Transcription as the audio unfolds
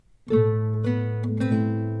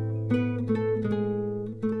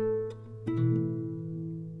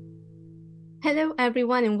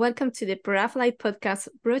everyone, and welcome to the Paraphyllite podcast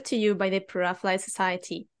brought to you by the Paraphyllite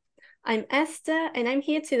Society. I'm Esther, and I'm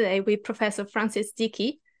here today with Professor Francis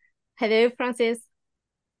Dickey. Hello, Francis.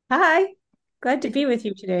 Hi, glad to be with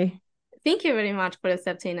you today. Thank you very much for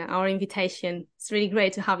accepting our invitation. It's really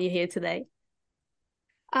great to have you here today.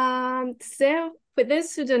 So for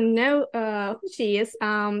those who don't know who she is,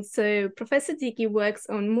 so Professor Dickey works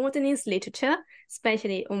on modernist literature,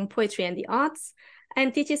 especially on poetry and the arts,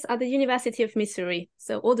 and teaches at the University of Missouri,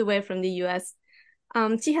 so all the way from the US.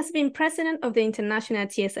 She has been president of the International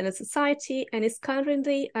T.S.Eliot Society and is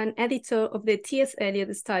currently an editor of the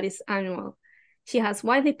T.S.Eliot Studies Annual. She has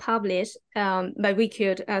widely published, but we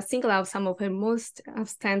could single out some of her most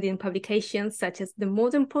outstanding publications, such as the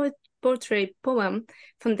Modern Portrait Poem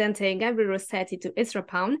from Dante Gabriel Rossetti to Ezra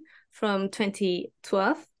Pound from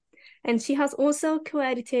 2012. And she has also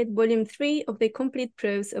co-edited Volume 3 of the Complete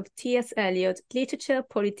Prose of T.S. Eliot, Literature,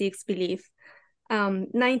 Politics, Belief,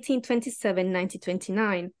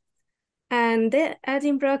 1927-1929, and the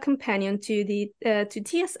Edinburgh Companion to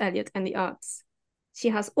T.S. Eliot and the Arts. She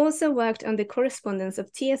has also worked on the correspondence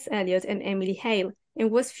of T.S. Eliot and Emily Hale, and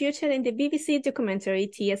was featured in the BBC documentary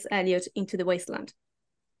T.S. Eliot Into the Wasteland.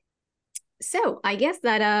 So I guess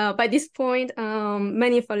that by this point,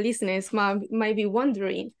 many of our listeners might be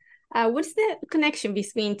wondering, what's the connection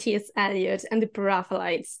between T.S. Eliot and the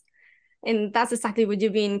Paraphyllites? And that's exactly what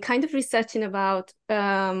you've been kind of researching about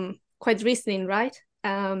quite recently, right?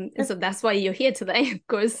 And so that's why you're here today, of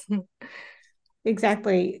course.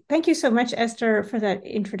 Exactly. Thank you so much, Esther, for that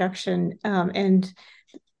introduction. And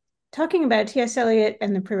talking about T.S. Eliot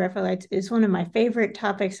and the Pre-Raphaelites is one of my favorite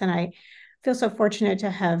topics, and I feel so fortunate to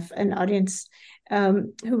have an audience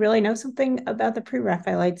who really knows something about the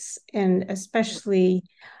Pre-Raphaelites, and especially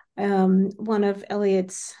one of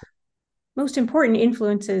Eliot's most important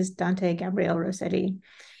influences, Dante Gabriel Rossetti.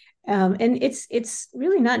 And it's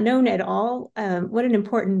really not known at all what an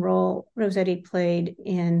important role Rossetti played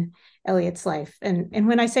in Eliot's life. And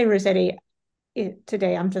when I say Rossetti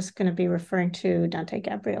today, I'm just going to be referring to Dante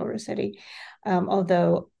Gabriel Rossetti,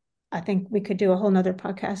 although I think we could do a whole nother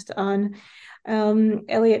podcast on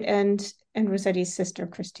Eliot and Rossetti's sister,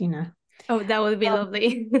 Christina. Oh, that would be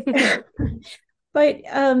lovely. But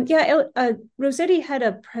Rossetti had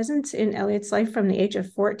a presence in Eliot's life from the age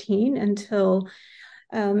of 14 until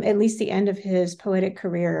at least the end of his poetic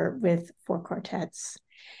career with 4 quartets.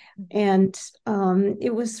 And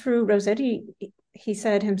it was through Rossetti, he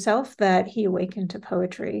said himself, that he awakened to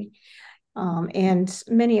poetry. And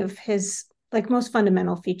many of his most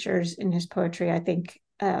fundamental features in his poetry, I think,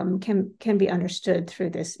 can be understood through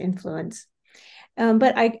this influence.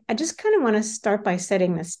 But I just kind of want to start by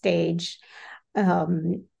setting the stage.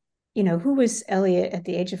 Who was Eliot at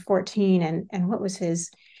the age of 14, and what was his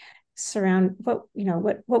what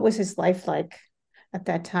was his life like at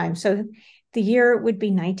that time? So the year would be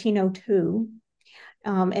 1902,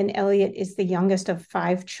 and Eliot is the youngest of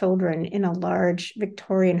 5 children in a large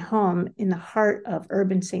Victorian home in the heart of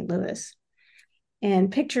urban St. Louis.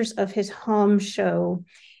 And pictures of his home show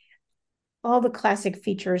all the classic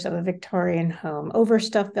features of a Victorian home: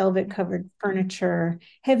 overstuffed velvet covered furniture,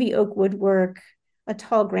 heavy oak woodwork, a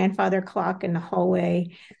tall grandfather clock in the hallway,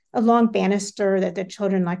 a long banister that the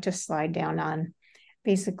children like to slide down on.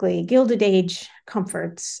 Basically, Gilded Age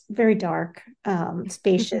comforts, very dark,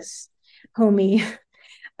 spacious, homey.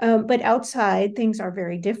 But outside, things are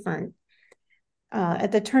very different.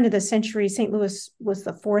 At the turn of the century, St. Louis was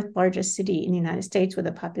the 4th largest city in the United States with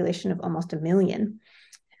a population of almost 1 million.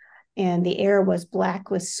 And the air was black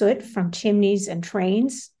with soot from chimneys and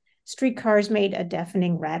trains. Streetcars made a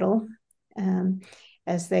deafening rattle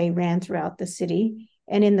as they ran throughout the city.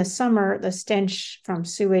 And in the summer, the stench from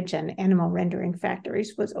sewage and animal rendering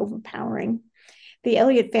factories was overpowering. The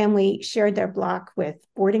Eliot family shared their block with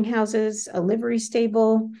boarding houses, a livery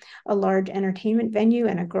stable, a large entertainment venue,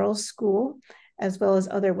 and a girls' school, as well as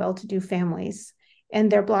other well-to-do families. And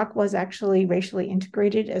their block was actually racially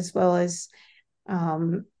integrated, as well as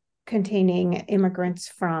containing immigrants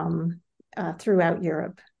from throughout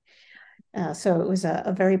Europe. So it was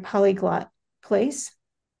a very polyglot place.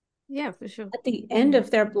 Yeah, for sure. At the end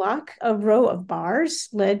of their block, a row of bars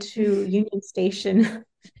led to Union Station,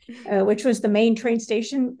 which was the main train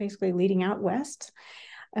station, basically leading out west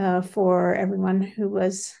for everyone who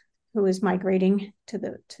was migrating to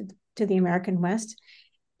the American West.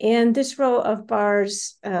 And this row of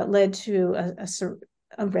bars led to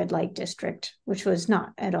a red light district, which was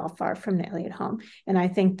not at all far from the Eliot home. And I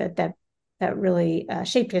think that really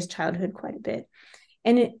shaped his childhood quite a bit.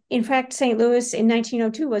 And in fact, St. Louis in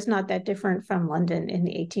 1902 was not that different from London in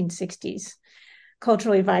the 1860s.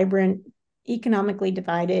 Culturally vibrant, economically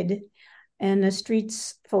divided, and the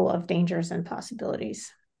streets full of dangers and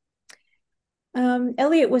possibilities.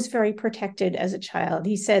 Eliot was very protected as a child.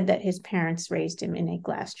 He said that his parents raised him in a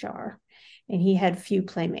glass jar, and he had few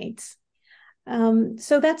playmates.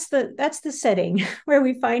 So that's the setting where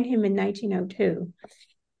we find him in 1902.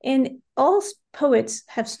 And all poets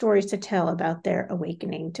have stories to tell about their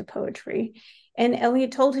awakening to poetry. And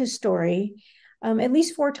Eliot told his story at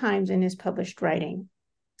least 4 times in his published writing.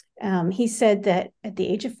 He said that at the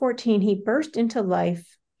age of 14, he burst into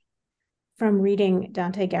life from reading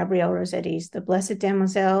Dante Gabriel Rossetti's The Blessed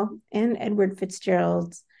Damozel and Edward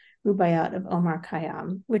Fitzgerald's Rubaiyat of Omar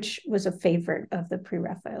Khayyam, which was a favorite of the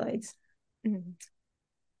pre-Raphaelites. Mm-hmm.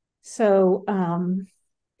 So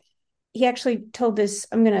he actually told this.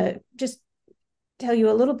 I'm going to just tell you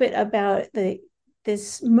a little bit about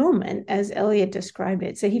this moment as Eliot described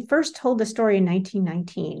it. So he first told the story in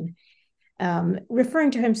 1919, referring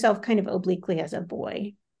to himself kind of obliquely as a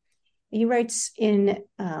boy. He writes in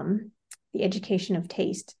The Education of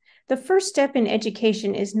Taste, "The first step in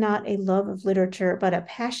education is not a love of literature, but a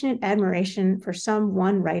passionate admiration for some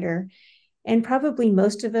one writer, and probably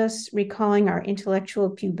most of us, recalling our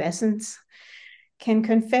intellectual pubescence, can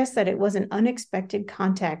confess that it was an unexpected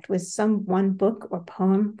contact with some one book or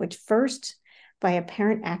poem which first, by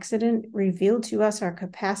apparent accident, revealed to us our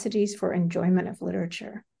capacities for enjoyment of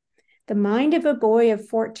literature. The mind of a boy of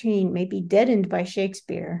 14 may be deadened by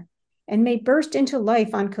Shakespeare, and may burst into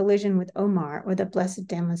life on collision with Omar or the Blessed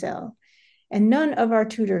Damozel, and none of our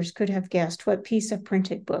tutors could have guessed what piece of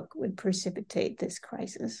printed book would precipitate this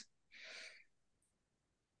crisis."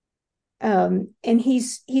 And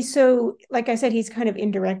he's so, like I said, he's kind of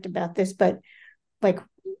indirect about this, but like,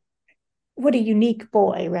 what a unique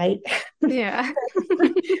boy, right? Yeah.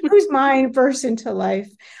 Whose mind bursts into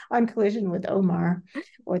life on collision with Omar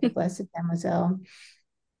or the Blessed Damozel.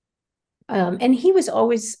 And he was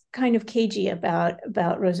always kind of cagey about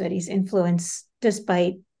Rossetti's influence,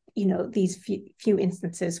 despite, these few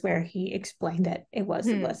instances where he explained that it was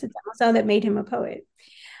the Blessed Damozel that made him a poet.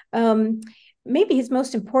 Maybe his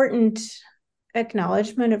most important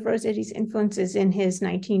acknowledgement of Rossetti's influences in his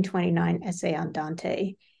 1929 essay on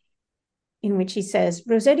Dante, in which he says,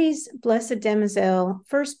 "Rossetti's Blessed Damozel,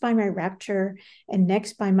 first by my rapture and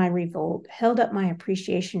next by my revolt, held up my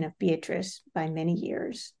appreciation of Beatrice by many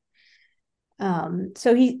years."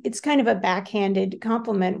 So it's kind of a backhanded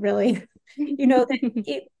compliment, really.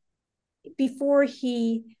 Before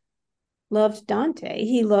he loved Dante,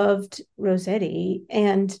 he loved Rossetti,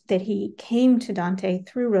 and that he came to Dante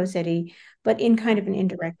through Rossetti, but in kind of an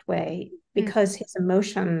indirect way, because his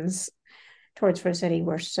emotions towards Rossetti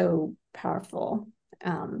were so powerful.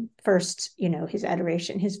 First, his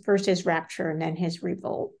adoration, his rapture, and then his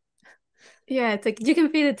revolt. Yeah, it's like you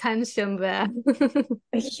can feel the tension there.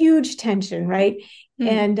 A huge tension, right?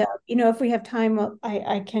 And if we have time,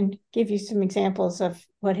 I can give you some examples of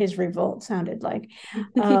what his revolt sounded like.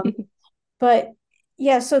 But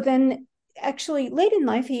yeah, so then actually late in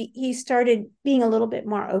life, he started being a little bit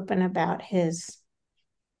more open about his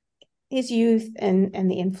youth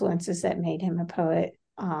and the influences that made him a poet.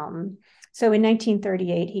 So in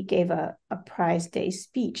 1938, he gave a prize day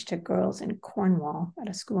speech to girls in Cornwall, at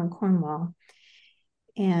a school in Cornwall.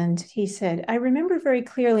 And he said, "I remember very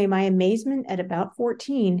clearly my amazement at about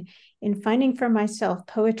 14 in finding for myself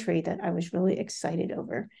poetry that I was really excited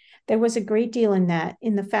over. There was a great deal in that,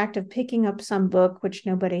 in the fact of picking up some book which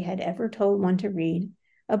nobody had ever told one to read,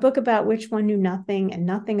 a book about which one knew nothing and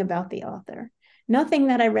nothing about the author. Nothing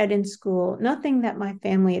that I read in school, nothing that my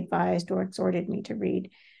family advised or exhorted me to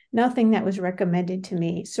read, nothing that was recommended to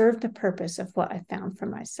me served the purpose of what I found for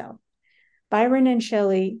myself. Byron and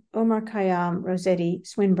Shelley, Omar Khayyam, Rossetti,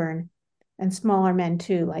 Swinburne, and smaller men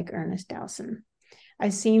too, like Ernest Dowson. I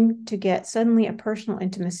seemed to get suddenly a personal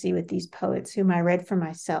intimacy with these poets whom I read for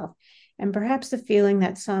myself, and perhaps the feeling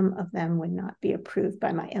that some of them would not be approved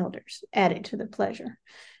by my elders added to the pleasure."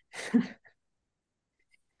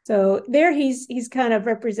 So there he's kind of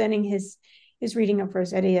representing his reading of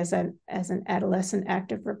Rossetti as an adolescent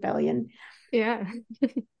act of rebellion. Yeah.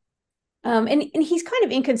 And he's kind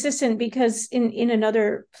of inconsistent, because in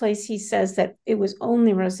another place he says that it was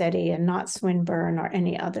only Rossetti and not Swinburne or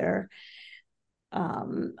any other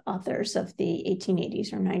authors of the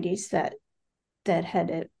 1880s or 90s that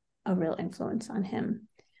had a real influence on him.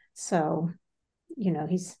 So,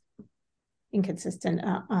 he's inconsistent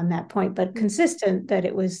on that point, but consistent that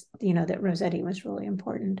it was, that Rossetti was really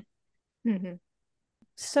important.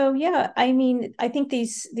 So yeah, I mean, I think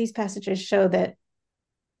these passages show that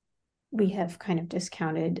we have kind of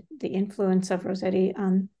discounted the influence of Rossetti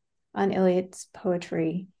on Eliot's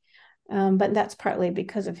poetry, but that's partly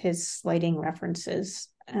because of his slighting references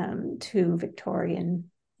to Victorian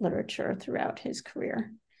literature throughout his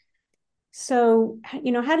career. So,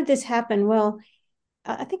 how did this happen? Well,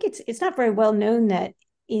 I think it's not very well known that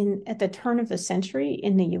at the turn of the century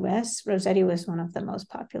in the U.S., Rossetti was one of the most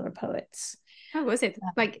popular poets. How was it?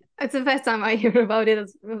 Like, it's the first time I hear about it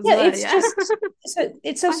as Yeah, well. it's Yeah. just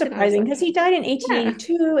it's so I should know surprising that. because he died in Yeah.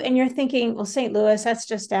 1882, and you're thinking, well, St. Louis, that's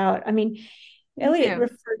just out. I mean, Eliot Yeah.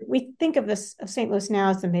 referred. We think of this of St. Louis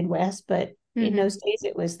now as the Midwest, but in Mm-hmm. those days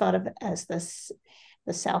it was thought of as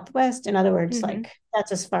the Southwest. In other words, Mm-hmm. like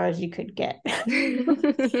that's as far as you could get,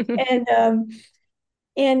 and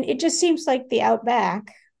and it just seems like the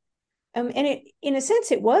outback. And it, in a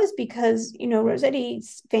sense, it was because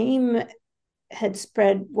Rossetti's fame had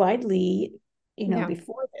spread widely, Yeah.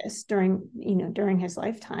 before this, during his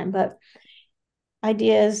lifetime. But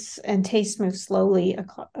ideas and tastes moved slowly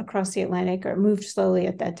across the Atlantic, or moved slowly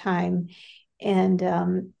at that time, and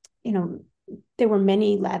you know, there were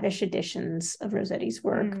many lavish editions of Rossetti's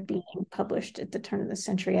work Mm. being published at the turn of the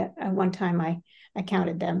century. At one time, I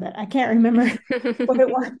counted them, but I can't remember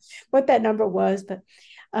what that number was. But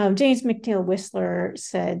James McNeill Whistler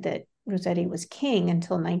said that Rossetti was king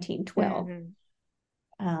until 1912.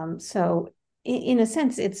 Mm-hmm. So in a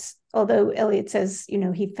sense, it's, although Eliot says,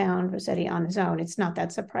 he found Rossetti on his own, it's not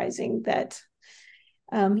that surprising that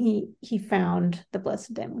he found the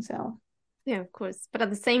Blessed Damozel. Yeah, of course. But at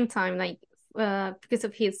the same time, like, because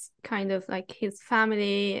of his kind of like his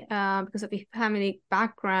family, because of his family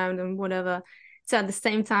background and whatever. So at the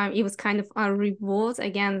same time, it was kind of a reward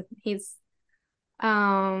again. His,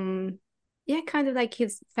 yeah, kind of like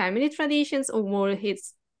his family traditions or more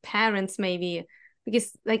his parents maybe,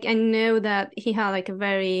 because like I know that he had like a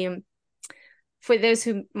very, for those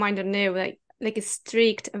who might not know, like a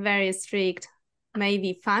strict, a very strict,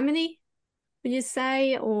 maybe family, would you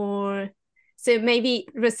say? Or so maybe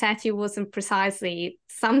Rossetti wasn't precisely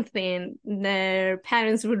something their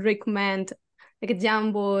parents would recommend like a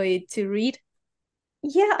young boy to read.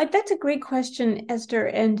 Yeah, that's a great question, Esther.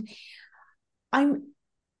 And I'm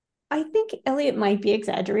I think Eliot might be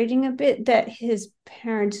exaggerating a bit that his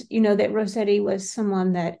parents, that Rossetti was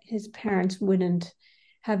someone that his parents wouldn't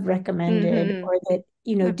have recommended, Mm-hmm. or that,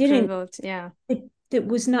 didn't, Approved, yeah. that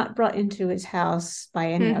was not brought into his house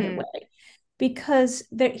by any other Mm-hmm. way. Because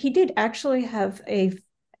he did actually have a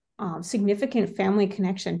significant family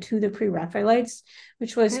connection to the Pre-Raphaelites,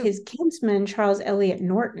 which was Oh. his kinsman, Charles Eliot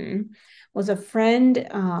Norton, was a friend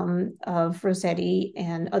of Rossetti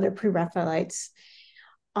and other Pre-Raphaelites.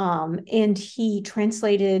 And he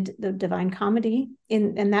translated the Divine Comedy,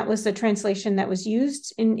 and that was the translation that was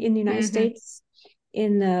used in the United Mm-hmm. States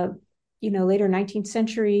in the later 19th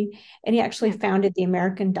century. And he actually Yeah. founded the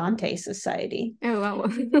American Dante Society. Oh wow.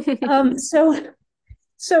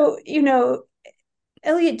 So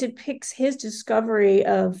Eliot depicts his discovery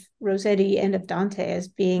of Rossetti and of Dante as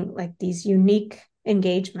being like these unique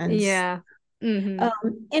engagements. Yeah. Mm-hmm.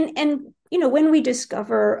 And when we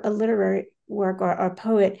discover a literary work, or a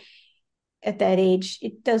poet at that age,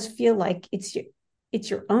 it does feel like it's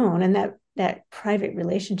your own, and that private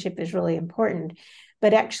relationship is really important.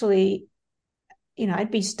 But actually,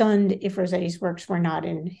 I'd be stunned if Rossetti's works were not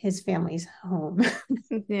in his family's home.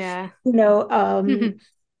 Yeah. you know,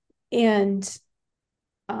 and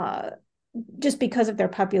uh, just because of their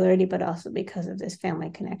popularity, but also because of this family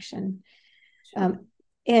connection. Sure. Um,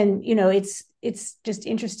 and it's just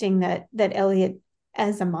interesting that Eliot,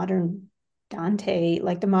 as a modern Dante,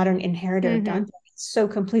 like the modern inheritor of Mm-hmm. Dante, so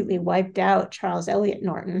completely wiped out Charles Eliot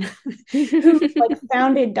Norton, who like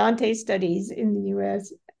founded Dante studies in the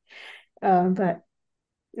U.S. But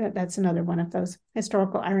that's another one of those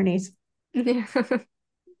historical ironies. Yeah.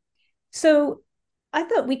 So I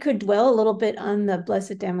thought we could dwell a little bit on the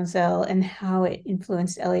Blessed Damozel and how it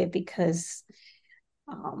influenced Eliot, because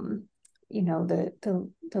um,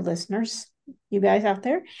 the listeners, you guys out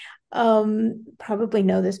there, probably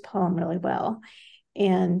know this poem really well,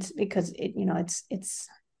 and because it's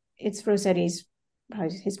Rossetti's,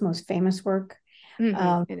 probably his most famous work.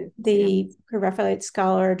 Mm-hmm. It is, yeah. The Pre-Raphaelite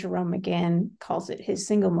scholar Jerome McGann calls it his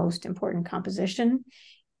single most important composition,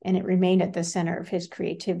 and it remained at the center of his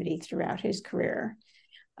creativity throughout his career.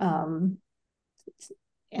 Um,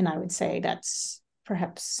 and I would say that's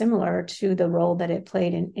perhaps similar to the role that it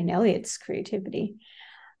played in Eliot's creativity.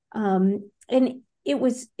 And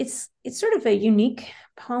it's sort of a unique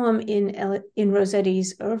poem in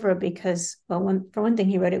Rossetti's oeuvre because, well, for one thing,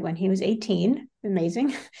 he wrote it when he was 18.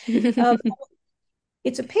 Amazing. Um,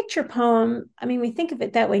 it's a picture poem. I mean, we think of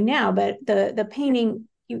it that way now, but the painting,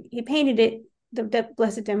 he painted it, the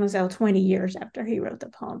Blessed Damozel, 20 years after he wrote the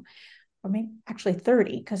poem, or maybe actually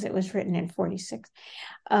 30, because it was written in 46.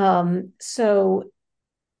 So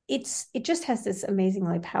it just has this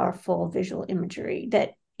amazingly powerful visual imagery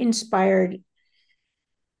that inspired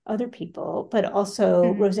other people, but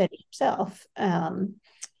also Rossetti himself,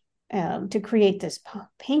 to create this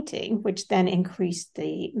painting, which then increased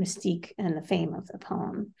the mystique and the fame of the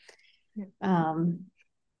poem.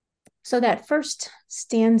 So that first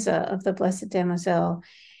stanza of the Blessed Damozel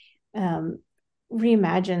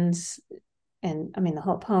reimagines, and I mean the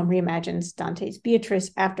whole poem reimagines Dante's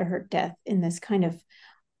Beatrice after her death in this kind of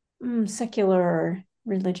secular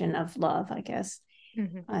religion of love, I guess.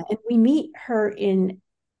 And we meet her in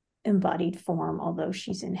embodied form, although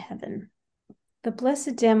she's in heaven. The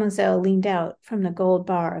Blessed Damozel leaned out from the gold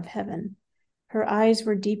bar of heaven. Her eyes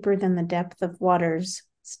were deeper than the depth of waters,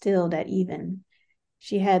 stilled at even.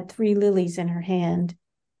 She had 3 lilies in her hand,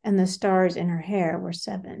 and the stars in her hair were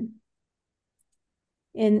 7.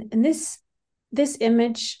 And this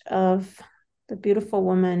image of the beautiful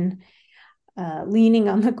woman leaning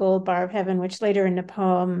on the gold bar of heaven, which later in the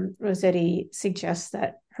poem Rossetti suggests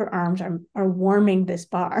that her arms are warming this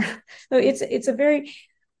bar. So it's a very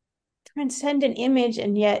transcendent image,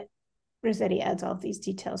 and yet Rossetti adds all of these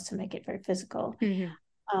details to make it very physical.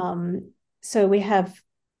 So we have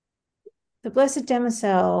the Blessed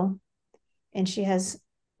Damozel, and she has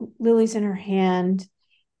lilies in her hand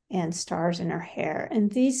and stars in her hair.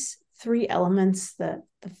 And these 3 elements, the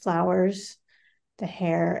flowers, the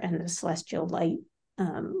hair, and the celestial light,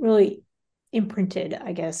 really imprinted,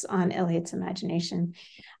 I guess, on Eliot's imagination.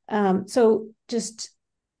 So just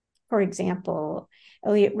for example,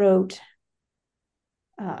 Eliot wrote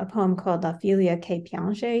a poem called La Figlia che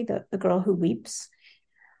piange, the girl who weeps.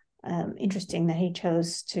 Interesting that he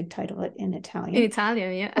chose to title it in Italian. In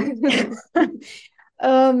Italian, yeah.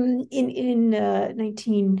 In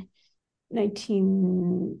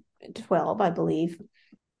 1912, I believe,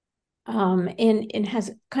 and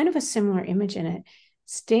has kind of a similar image in it.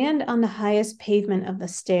 Stand on the highest pavement of the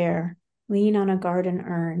stair, lean on a garden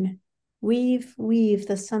urn, weave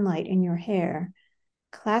the sunlight in your hair,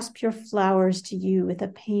 clasp your flowers to you with a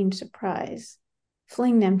pained surprise,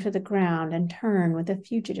 fling them to the ground and turn with a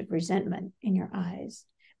fugitive resentment in your eyes,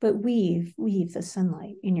 but weave the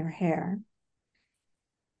sunlight in your hair.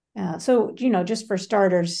 So, just for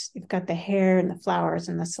starters, you've got the hair and the flowers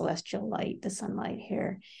and the celestial light, the sunlight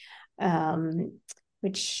here,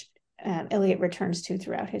 which Eliot returns to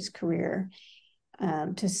throughout his career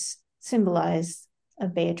to symbolize a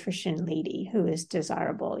Beatrician lady who is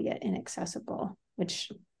desirable yet inaccessible,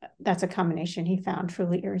 which that's a combination he found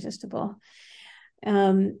truly irresistible.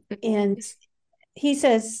 And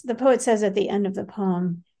the poet says at the end of the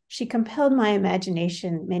poem, she compelled my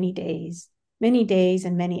imagination many days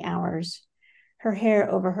and many hours, her hair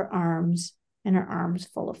over her arms and her arms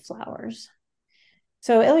full of flowers.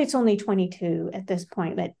 So Eliot's only 22 at this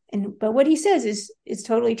point, but what he says is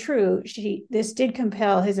totally true. This did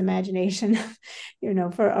compel his imagination,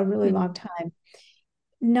 for a really long time.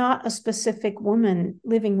 Not a specific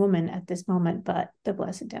living woman at this moment, but the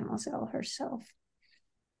Blessed Damozel herself.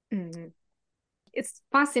 It's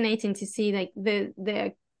fascinating to see like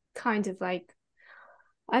the kind of like,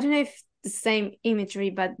 I don't know if the same imagery,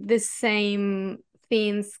 but the same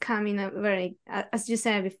themes coming up very, as you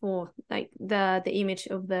said before, like the image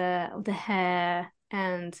of the hair,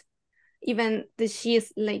 and even she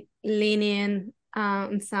is like leaning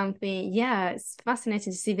on something. Yeah, it's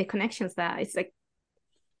fascinating to see the connections there. It's like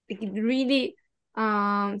it really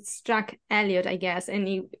struck Eliot, I guess, and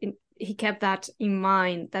he kept that in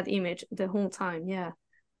mind, that image, the whole time. Yeah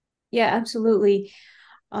absolutely.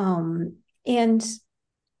 And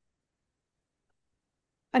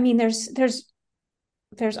I mean, there's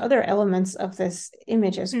other elements of this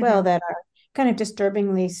image as well that are kind of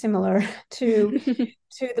disturbingly similar to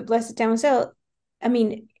the Blessed Damozel. I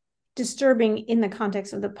mean, disturbing in the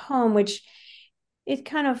context of the poem, which it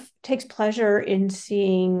kind of takes pleasure in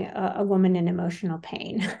seeing a woman in emotional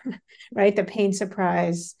pain, right? The pain,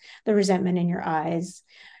 surprise, the resentment in your eyes.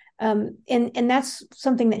 And that's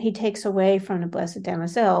something that he takes away from the Blessed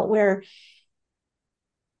Damozel, where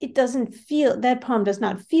that poem does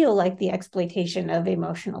not feel like the exploitation of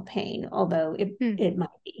emotional pain, although it might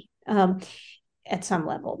be at some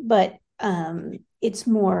level. But it's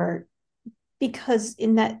more because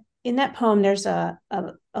in that poem, there's a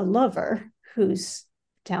lover who's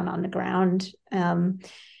down on the ground,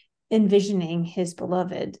 envisioning his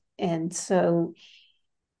beloved. And so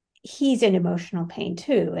he's in emotional pain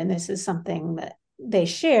too. And this is something that they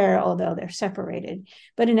share, although they're separated.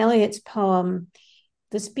 But in Eliot's poem,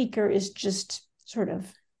 the speaker is just sort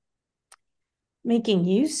of making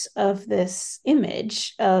use of this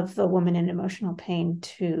image of the woman in emotional pain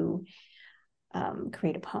to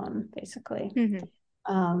create a poem, basically.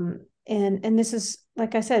 And this is,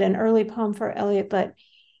 like I said, an early poem for Eliot, but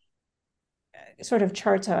sort of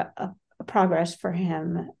charts a progress for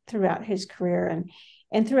him throughout his career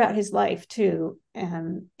and throughout his life too.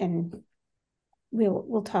 And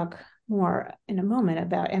we'll talk more in a moment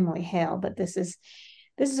about Emily Hale, but this is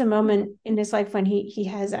a moment in his life when he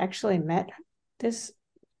has actually met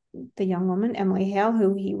the young woman Emily Hale,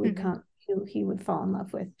 who he would fall in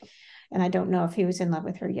love with. And I don't know if he was in love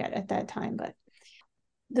with her yet at that time, but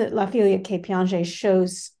the La Filia che Piange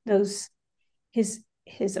shows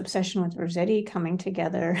his obsession with Rossetti coming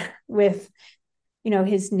together with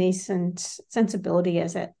his nascent sensibility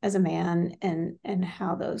as a man, and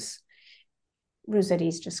how those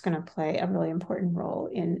Rossetti's just going to play a really important role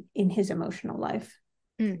in his emotional life.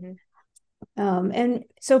 And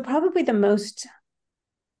so probably the most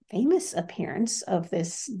famous appearance of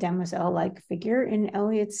this Damozel-like figure in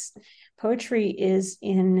Eliot's poetry is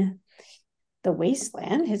in The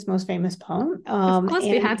Wasteland, his most famous poem. Of course,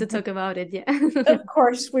 we had to talk about it, yeah. Of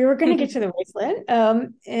course, we were going to get to The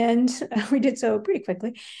Wasteland, and we did so pretty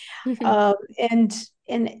quickly. And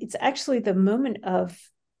it's actually the moment of,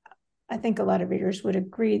 I think a lot of readers would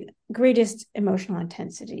agree, greatest emotional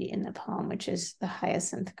intensity in the poem, which is the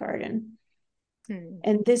Hyacinth Garden.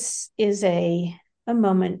 And this is a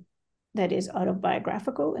moment that is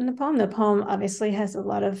autobiographical in the poem. The poem obviously has a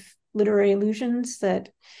lot of literary allusions that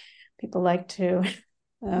people like to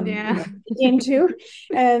into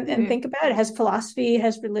and think about. It has philosophy,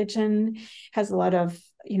 has religion, has a lot of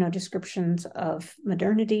descriptions of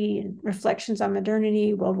modernity and reflections on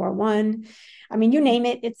modernity, World War I. I mean, you name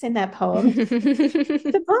it, it's in that poem.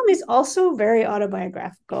 The poem is also very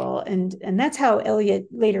autobiographical, and that's how Eliot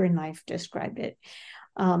later in life described it.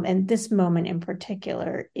 And this moment in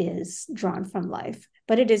particular is drawn from life,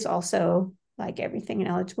 but it is also, like everything in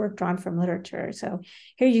Eliot's work, drawn from literature. So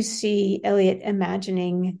here you see Eliot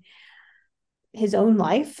imagining his own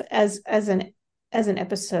life as an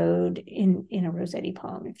episode in a Rossetti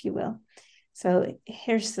poem, if you will. So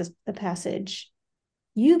here's the passage.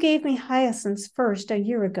 You gave me hyacinths first a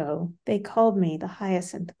year ago. They called me the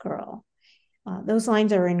hyacinth girl. Those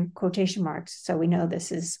lines are in quotation marks, so we know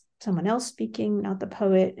this is someone else speaking, not the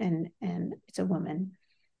poet, and it's a woman.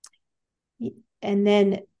 And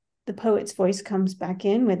then the poet's voice comes back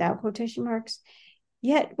in without quotation marks.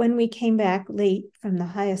 Yet when we came back late from the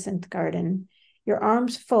hyacinth garden, your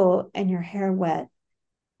arms full and your hair wet,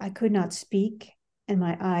 I could not speak and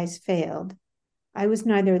my eyes failed. I was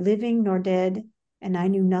neither living nor dead, and I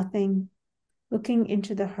knew nothing, looking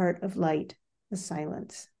into the heart of light, the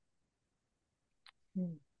silence.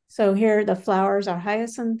 So here the flowers are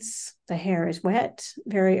hyacinths, the hair is wet,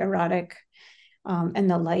 very erotic, and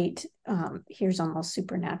the light here's almost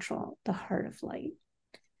supernatural, the heart of light.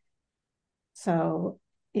 So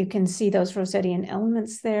you can see those Rossettian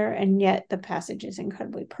elements there, and yet the passage is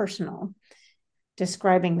incredibly personal,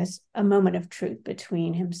 describing a moment of truth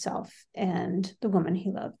between himself and the woman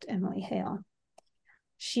he loved, Emily Hale.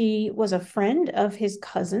 She was a friend of his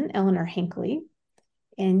cousin, Eleanor Hinckley,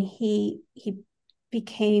 and he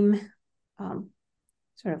became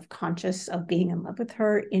sort of conscious of being in love with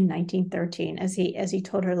her in 1913, as he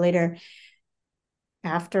told her later,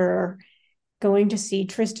 after going to see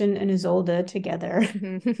Tristan and Isolde together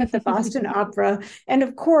at the Boston Opera. And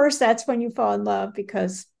of course, that's when you fall in love,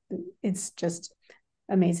 because it's just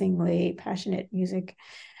amazingly passionate music.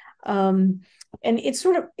 And it's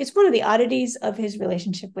one of the oddities of his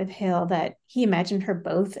relationship with Hale that he imagined her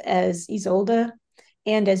both as Isolde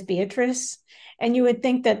and as Beatrice. And you would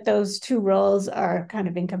think that those two roles are kind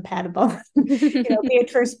of incompatible.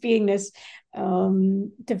 Beatrice being this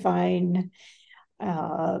divine,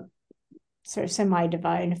 sort of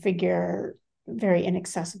semi-divine figure, very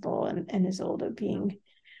inaccessible, and Isolde being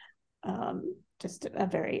just a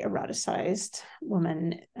very eroticized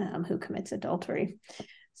woman who commits adultery.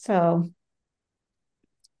 So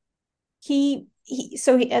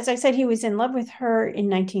as I said, he was in love with her in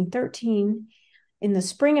 1913. In the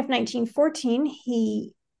spring of 1914,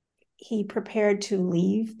 he prepared to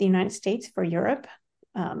leave the United States for Europe.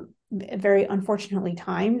 Very unfortunately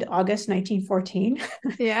timed, August 1914,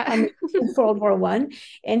 World War I,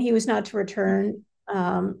 and he was not to return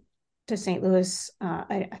to St. Louis.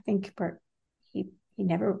 I think he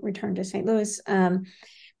never returned to St. Louis,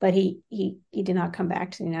 but he did not come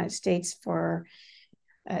back to the United States for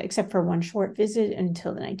except for one short visit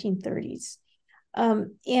until the 1930s,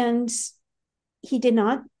 and he did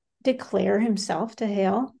not declare himself to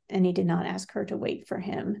Hale, and he did not ask her to wait for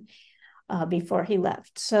him before he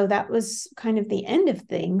left. So that was kind of the end of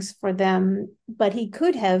things for them. But he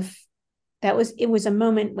could have. It was a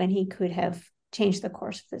moment when he could have changed the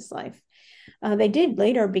course of his life. They did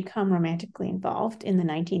later become romantically involved in the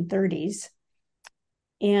 1930s.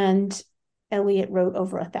 And Eliot wrote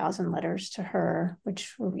over 1,000 letters to her,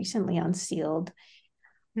 which were recently unsealed.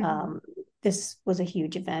 This was a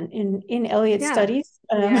huge event in Eliot's studies.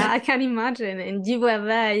 I can imagine. And you were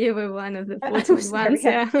there. You were one of the fortunate ones.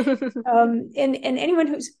 There, and anyone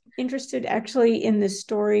who's interested actually in this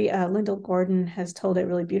story, Lyndall Gordon has told it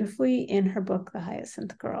really beautifully in her book, The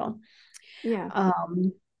Hyacinth Girl.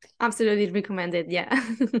 Absolutely recommended. Yeah,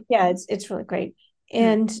 it's really great.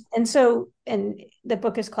 And the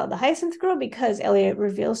book is called The Hyacinth Girl because Eliot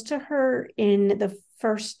reveals to her in the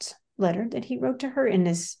first letter that he wrote to her in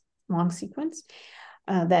this long sequence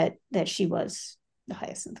that she was the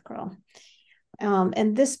Hyacinth Girl.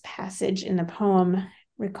 And this passage in the poem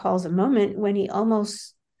recalls a moment when he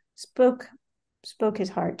almost spoke his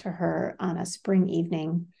heart to her on a spring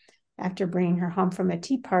evening after bringing her home from a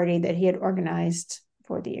tea party that he had organized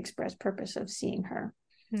for the express purpose of seeing her.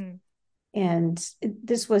 And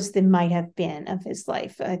this was the might have been of his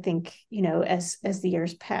life. I think, as the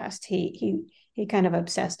years passed, he kind of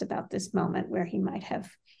obsessed about this moment where he might have,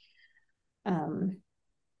 as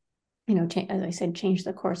I said, changed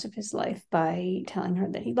the course of his life by telling her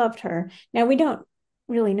that he loved her. Now, we don't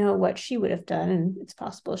really know what she would have done, and it's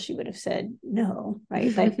possible she would have said no,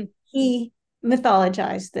 right? But he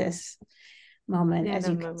mythologized this moment, as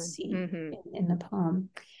you can see in the poem.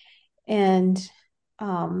 And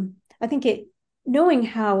I think knowing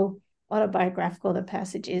how autobiographical the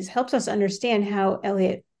passage is helps us understand how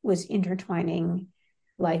Eliot was intertwining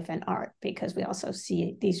life and art, because we also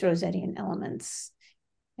see these Rossettian elements.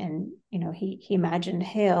 And, he imagined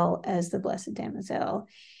Hale as the Blessed Damozel.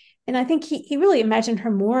 And I think he really imagined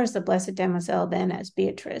her more as the Blessed Damozel than as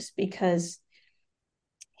Beatrice, because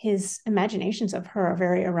his imaginations of her are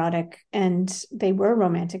very erotic, and they were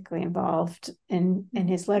romantically involved. And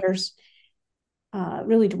his letters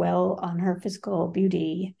really dwell on her physical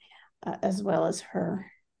beauty, as well as her,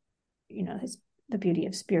 the beauty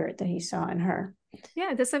of spirit that he saw in her.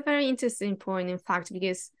 Yeah, that's a very interesting point, in fact,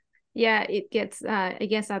 because it gets I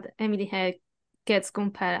guess that Emily Hale gets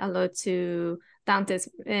compared a lot to Dante's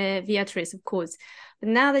Beatrice, of course. But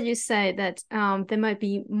now that you say that there might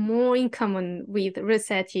be more in common with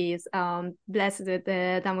Rossetti's Blessed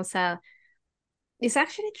Damozel, it's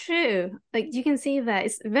actually true. Like, you can see that.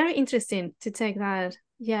 It's very interesting to take that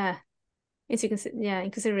into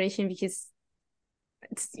in consideration, because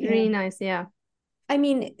it's really nice. I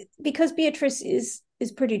mean, because Beatrice is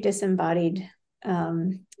pretty disembodied,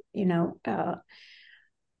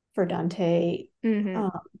 for Dante.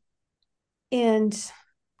 And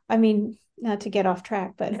I mean, not to get off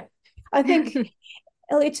track, but I think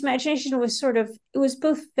Eliot's imagination was it was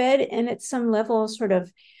both fed and at some level sort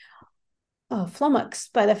of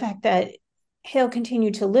flummoxed by the fact that Hale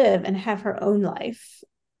continued to live and have her own life,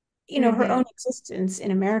 her own existence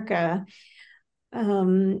in America,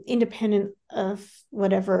 independent of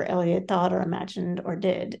whatever Eliot thought or imagined or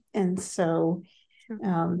did. And so,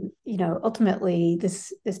 ultimately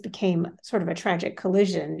this became sort of a tragic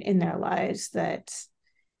collision in their lives, that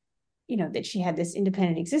she had this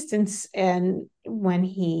independent existence. And when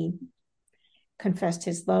he confessed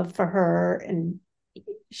his love for her, and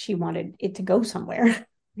she wanted it to go somewhere.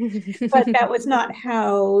 But that was not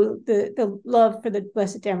how the love for the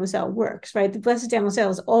Blessed Damozel works, right? The Blessed Damozel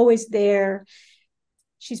is always there.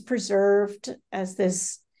 She's preserved as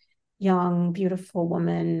this young, beautiful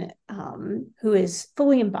woman who is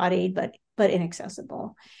fully embodied, but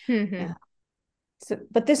inaccessible.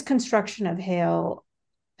 But this construction of Hale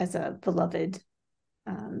as a beloved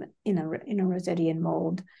in a Rossettian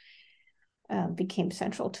mold became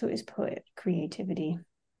central to his poetic creativity.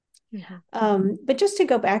 But just to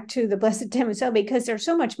go back to the Blessed Damozel, because there's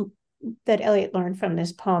so much that Eliot learned from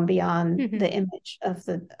this poem beyond the image of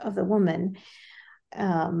the woman,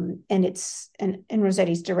 and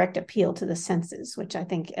Rossetti's direct appeal to the senses, which I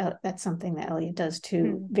think that's something that Eliot does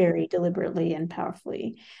too, very deliberately and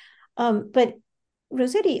powerfully. But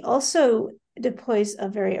Rossetti also deploys a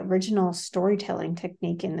very original storytelling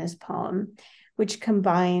technique in this poem, which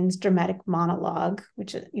combines dramatic monologue,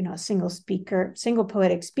 which is, a single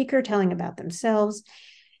poetic speaker telling about themselves,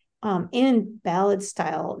 and ballad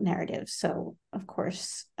style narratives. So, of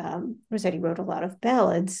course, Rossetti wrote a lot of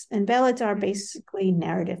ballads, and ballads are basically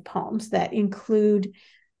narrative poems that include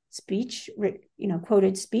speech,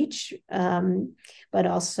 quoted speech, but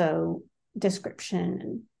also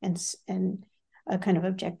description and a kind of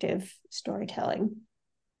objective storytelling.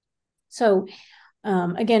 So,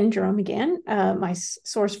 again, Jerome again, my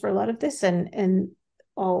source for a lot of this, and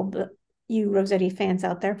all you Rossetti fans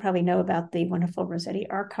out there probably know about the wonderful Rossetti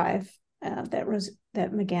archive,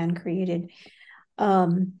 that McGann created,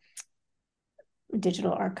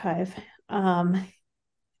 digital archive.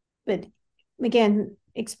 But McGann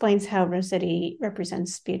explains how Rossetti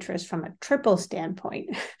represents Beatrice from a triple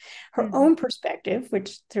standpoint: her own perspective,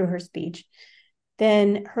 which through her speech,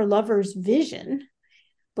 then her lover's vision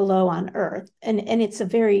below on earth, and it's a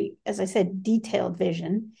very, as I said, detailed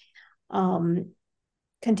vision,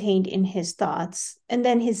 contained in his thoughts, and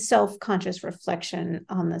then his self-conscious reflection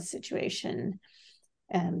on the situation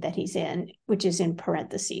that he's in, which is in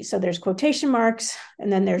parentheses. So there's quotation marks,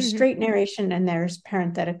 and then there's straight narration, and there's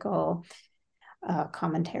parenthetical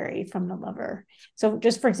commentary from the lover. So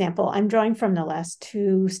just for example, I'm drawing from the last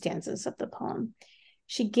two stanzas of the poem.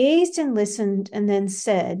 She gazed and listened and then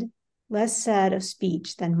said, less sad of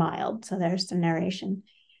speech than mild. So there's the narration.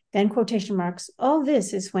 Then quotation marks, all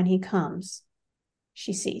this is when he comes.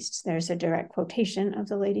 She ceased. There's a direct quotation of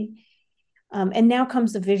the lady. And now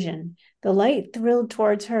comes the vision. The light thrilled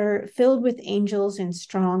towards her, filled with angels in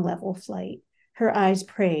strong level flight. Her eyes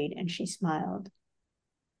prayed and she smiled.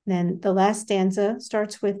 Then the last stanza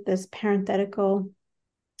starts with this parenthetical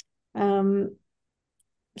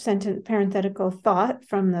parenthetical thought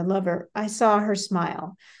from the lover. I saw her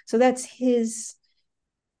smile. So that's his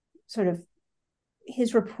sort of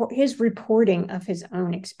his reporting of his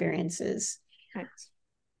own experiences. Right.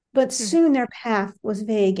 But soon their path was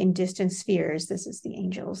vague in distant spheres. This is the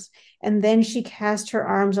angels. And then she cast her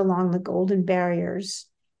arms along the golden barriers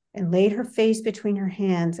and laid her face between her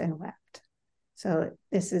hands and wept. So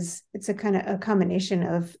it's a kind of a combination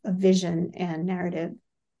of a vision and narrative.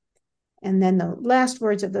 And then the last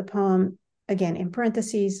words of the poem, again, in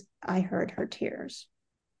parentheses, I heard her tears.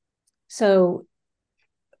 So,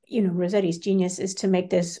 Rossetti's genius is to make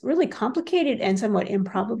this really complicated and somewhat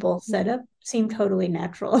improbable setup seem totally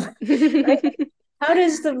natural. Right? How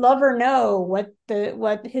does the lover know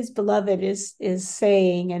what his beloved is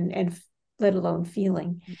saying and let alone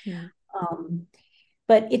feeling?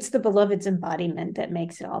 But it's the beloved's embodiment that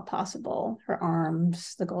makes it all possible. Her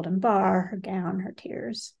arms, the golden bar, her gown, her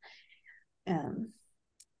tears.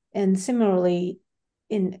 And similarly,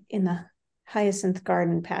 in the Hyacinth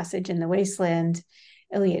Garden passage in the Wasteland,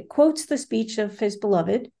 Eliot quotes the speech of his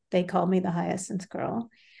beloved, they call me the Hyacinth Girl,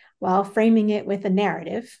 while framing it with a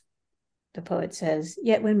narrative. The poet says,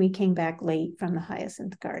 yet when we came back late from the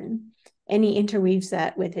Hyacinth Garden, and he interweaves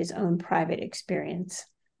that with his own private experience.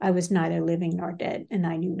 I was neither living nor dead, and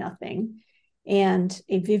I knew nothing. And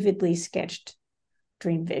a vividly sketched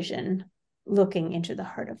dream vision looking into the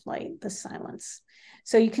heart of light, the silence.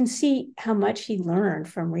 So you can see how much he learned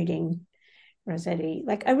from reading Rossetti.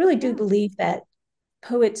 Like, I really do believe that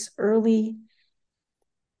poets' early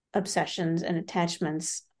obsessions and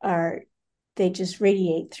attachments they just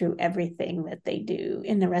radiate through everything that they do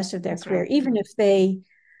in the rest of their career, right. Even if they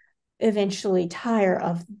eventually tire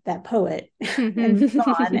of that poet and move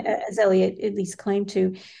on, as Eliot at least claimed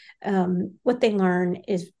to. What they learn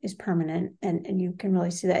is permanent, and you can really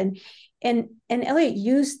see that. And Eliot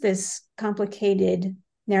used this complicated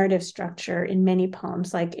narrative structure in many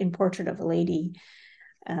poems, like in Portrait of a Lady,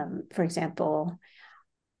 for example,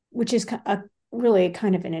 which is really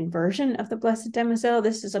kind of an inversion of the Blessed Damozel.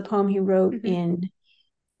 This is a poem he wrote in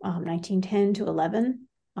 1910 to 11.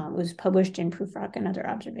 It was published in Prufrock and Other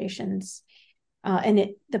Observations. And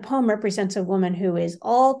the poem represents a woman who is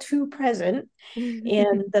all too present,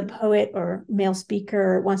 and the poet or male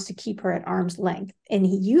speaker wants to keep her at arm's length. And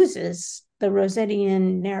he uses the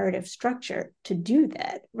Rossettian narrative structure to do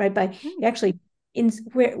that, right? By actually,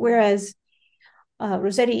 whereas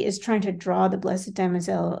Rossetti is trying to draw the Blessed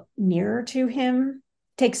Damozel nearer to him,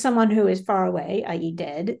 takes someone who is far away, i.e.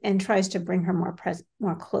 dead, and tries to bring her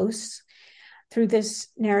more close through this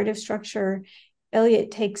narrative structure.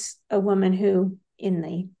 Eliot takes a woman who, in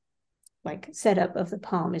the setup of the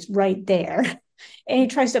poem, is right there, and he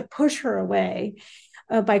tries to push her away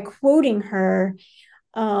by quoting her,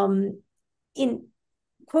 saying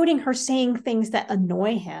things that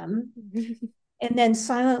annoy him, and then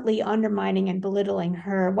silently undermining and belittling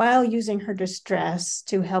her while using her distress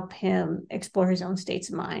to help him explore his own states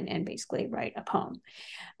of mind and basically write a poem.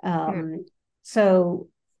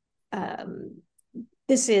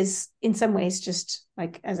 This is, in some ways, just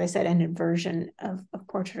like, as I said, an inversion of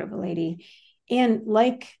Portrait of a Lady. And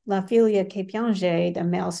like La Filia che piange, the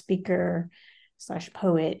male speaker /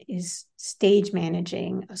 poet is stage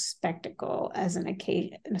managing a spectacle as an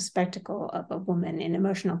occasion, a spectacle of a woman in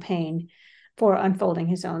emotional pain for unfolding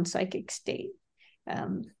his own psychic state.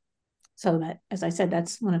 So that, as I said,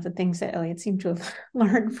 that's one of the things that Eliot seemed to have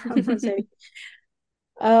learned from Rossetti.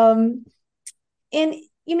 And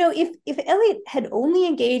if Eliot had only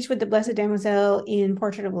engaged with the Blessed Damozel in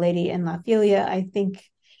Portrait of a Lady and La Filia, I think,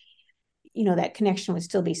 that connection would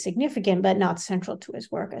still be significant, but not central to his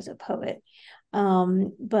work as a poet.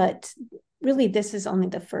 But really, this is only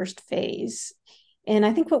the first phase. And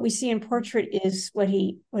I think what we see in Portrait is what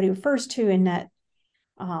he refers to in that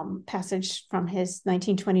passage from his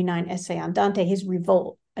 1929 essay on Dante, his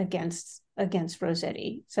revolt against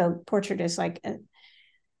Rossetti. So Portrait is like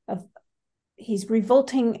he's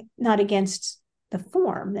revolting not against the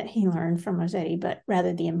form that he learned from Rossetti, but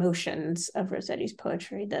rather the emotions of Rossetti's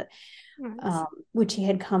poetry, which he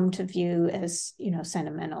had come to view as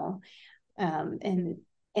sentimental, and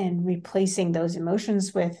replacing those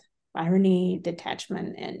emotions with irony,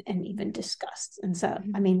 detachment, and even disgust. And so,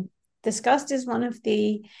 I mean, disgust is one of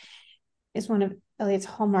Eliot's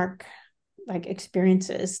hallmark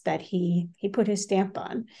experiences that he put his stamp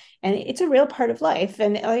on, and it's a real part of life.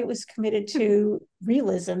 And Eliot was committed to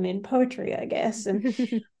realism in poetry, I guess,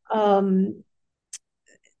 and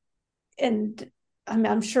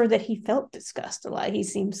I'm sure that he felt disgust a lot. He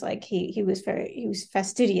seems like he was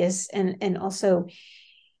fastidious, and also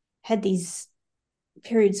had these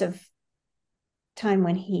periods of time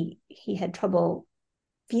when he had trouble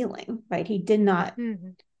feeling, right? He did not.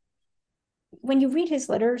 When you read his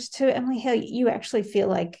letters to Emily Hale, you actually feel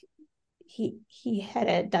like he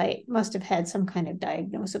must have had some kind of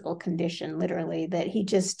diagnosable condition, literally, that he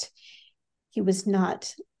was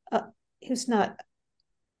not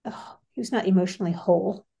emotionally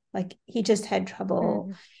whole. Like, he just had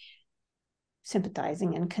trouble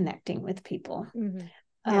sympathizing and connecting with people.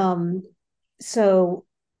 So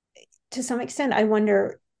to some extent, I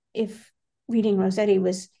wonder if reading Rossetti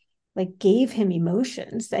gave him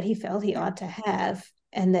emotions that he felt he ought to have,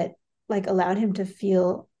 and that allowed him to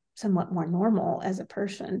feel somewhat more normal as a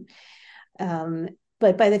person.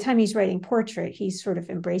 But by the time he's writing Portrait, he's sort of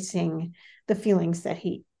embracing the feelings that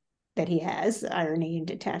he has, irony and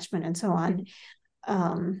detachment and so on,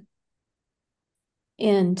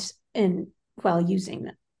 and while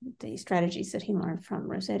using the strategies that he learned from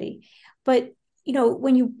Rossetti. But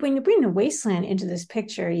when you bring the Wasteland into this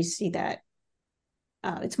picture, you see that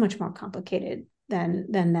it's much more complicated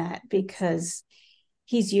than that, because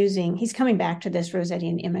he's coming back to this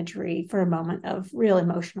Rossettian imagery for a moment of real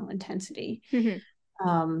emotional intensity.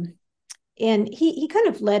 And he kind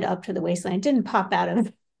of led up to the Wasteland. It didn't pop out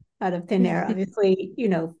of thin air, obviously,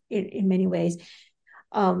 in many ways.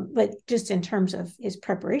 But just in terms of his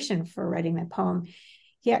preparation for writing that poem,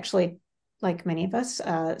 he actually, like many of us,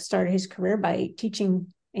 started his career by teaching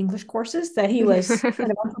English courses that he was kind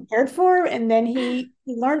of unprepared for, and then he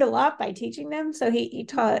learned a lot by teaching them. So he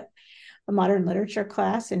taught a modern literature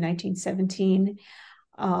class in 1917,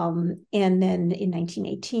 and then in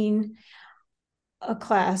 1918 a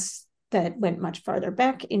class that went much farther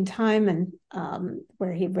back in time, and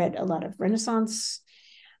where he read a lot of Renaissance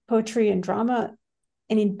poetry and drama.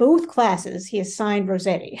 And in both classes, he assigned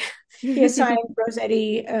Rossetti. He assigned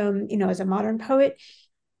Rossetti, as a modern poet.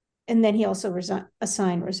 And then he also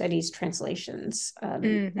assigned Rossetti's translations of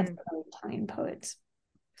the Italian poets.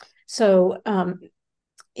 So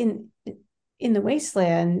in The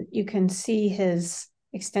Wasteland, you can see his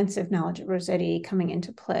extensive knowledge of Rossetti coming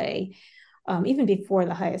into play, even before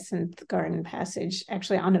the Hyacinth Garden passage,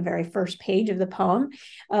 actually on the very first page of the poem.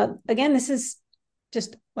 Again, this is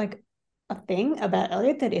just like a thing about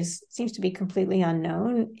Eliot that seems to be completely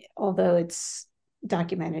unknown, although it's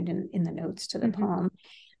documented in the notes to the poem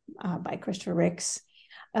by Christopher Ricks.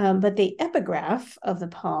 But the epigraph of the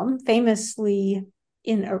poem, famously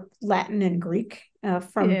in Latin and Greek,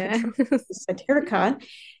 from Petrarch's Satyricon,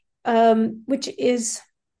 which is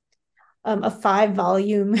a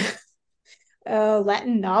 5-volume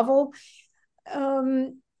Latin novel,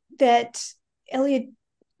 that Eliot,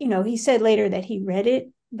 he said later that he read it,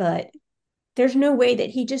 but there's no way that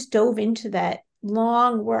he just dove into that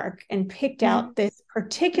long work and picked out this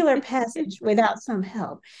particular passage without some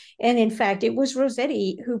help. And in fact, it was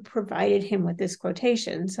Rossetti who provided him with this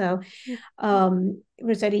quotation. So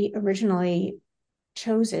Rossetti originally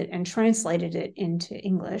chose it and translated it into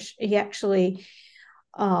English. He actually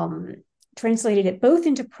translated it both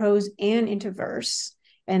into prose and into verse,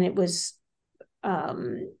 and it was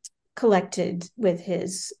collected with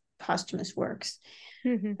his posthumous works.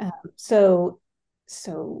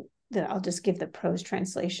 I'll just give the prose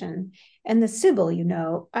translation. And the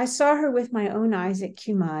Sibyl, I saw her with my own eyes at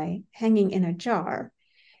Cumae, hanging in a jar.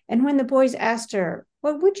 And when the boys asked her,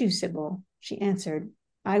 "What would you, Sibyl?" she answered,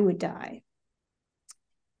 "I would die."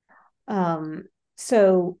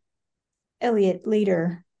 So Eliot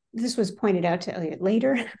later this was pointed out to Eliot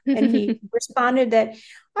later, and he responded that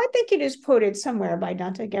I think it is quoted somewhere by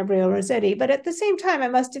Dante Gabriel Rossetti, but at the same time, I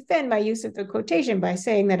must defend my use of the quotation by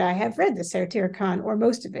saying that I have read the Satyricon, or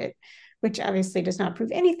most of it, which obviously does not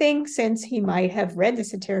prove anything, since he might have read the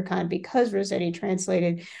Satyricon because Rossetti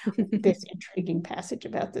translated this intriguing passage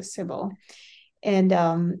about the Sibyl. And,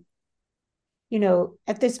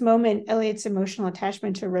 at this moment, Eliot's emotional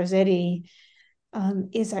attachment to Rossetti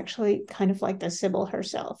is actually kind of like the Sibyl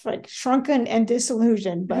herself, like shrunken and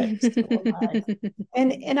disillusioned, but still alive.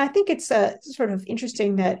 And I think it's sort of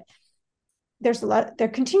interesting that there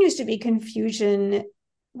continues to be confusion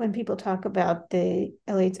when people talk about the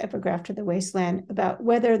Eliot's epigraph to the Wasteland about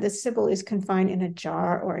whether the Sibyl is confined in a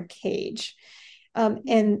jar or a cage.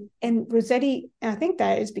 And Rossetti, I think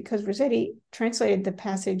that is because Rossetti translated the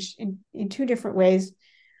passage in two different ways.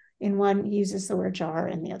 In one, he uses the word jar,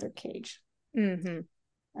 and the other cage. So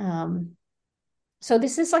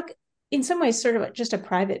this is like, in some ways, sort of just a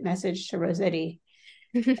private message to Rossetti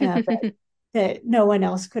that no one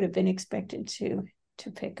else could have been expected to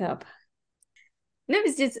pick up. No,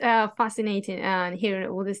 it's just fascinating and hearing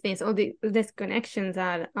all these things, all these connections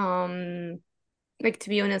that, like, to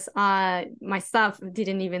be honest, I myself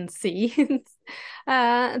didn't even see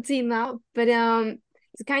until now. But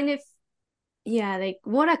it's kind of, yeah, like,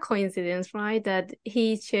 what a coincidence, right? That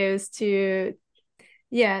he chose to,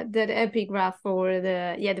 that epigraph for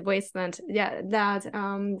the Wasteland. Yeah, that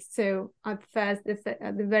so at first,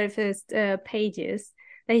 at the very first pages,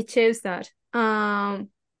 that he chose that.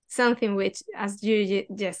 Something which, as you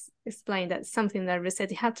just explained, that something that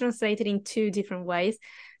Rossetti had translated in two different ways.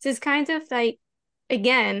 So it's kind of like,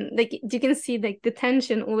 again, like, you can see like the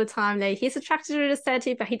tension all the time. Like, he's attracted to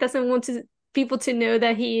Rossetti, but he doesn't want people to know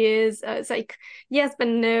that he is. It's like, yes, but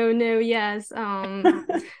no, yes.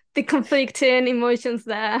 The conflicting emotions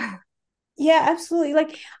there. Yeah, absolutely.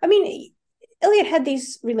 Like, I mean, Eliot had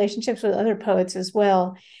these relationships with other poets as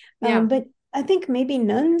well, but I think maybe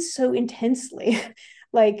none so intensely.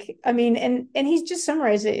 Like, I mean, and he's just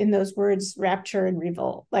summarized it in those words, rapture and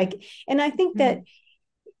revolt. Like, and I think that,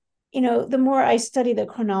 the more I study the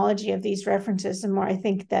chronology of these references, the more I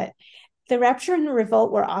think that the rapture and the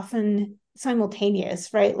revolt were often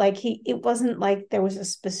simultaneous, right? Like, it wasn't like there was a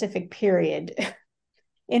specific period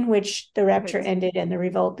in which the rapture ended and the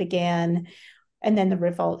revolt began, and then the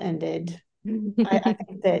revolt ended. I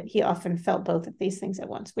think that he often felt both of these things at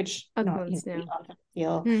once, which we often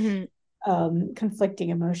feel conflicting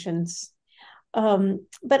emotions.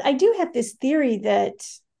 But I do have this theory that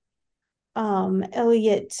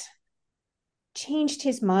Eliot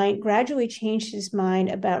gradually changed his mind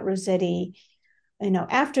about Rossetti,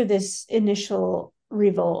 after this initial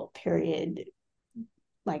revolt period,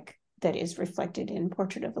 like that is reflected in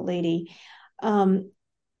Portrait of a Lady. So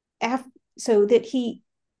that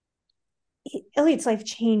Eliot's life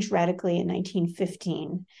changed radically in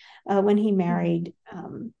 1915 when he married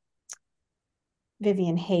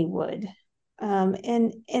Vivian Haywood.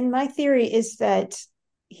 And my theory is that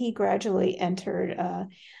he gradually entered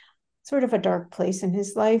sort of a dark place in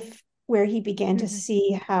his life where he began to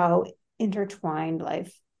see how intertwined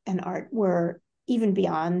life and art were, even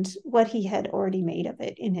beyond what he had already made of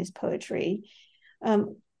it in his poetry.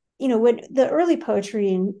 When the early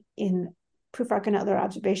poetry in Prufrock and Other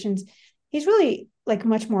Observations, he's really like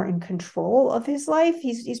much more in control of his life.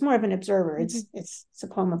 He's more of an observer. It's a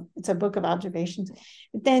poem. It's a book of observations.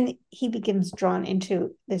 But then he becomes drawn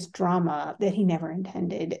into this drama that he never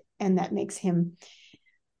intended, and that makes him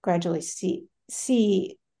gradually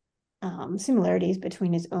see similarities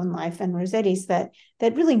between his own life and Rossetti's that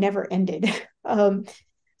really never ended.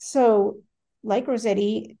 So, like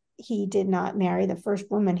Rossetti, he did not marry the first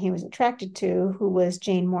woman he was attracted to, who was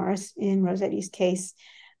Jane Morris in Rossetti's case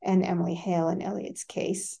and Emily Hale in Eliot's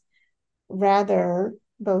case. Rather,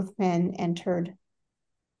 both men entered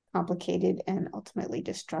complicated and ultimately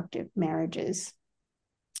destructive marriages.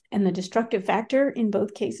 And the destructive factor in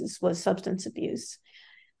both cases was substance abuse.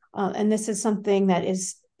 And this is something that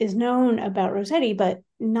is known about Rossetti, but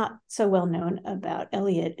not so well known about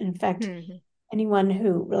Eliot. In fact, anyone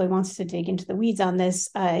who really wants to dig into the weeds on this,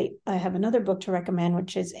 I have another book to recommend,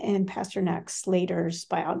 which is Anne Pasternak Slater's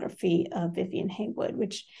biography of Vivian Haywood,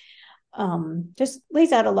 which just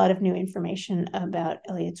lays out a lot of new information about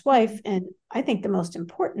Eliot's wife. And I think the most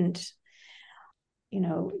important,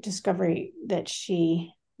 discovery that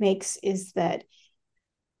she makes is that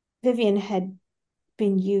Vivian had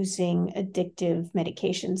been using addictive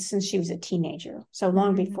medications since she was a teenager. So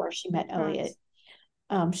long before she met Eliot.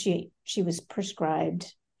 She was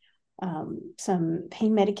prescribed some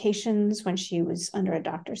pain medications when she was under a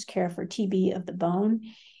doctor's care for TB of the bone.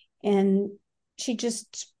 And she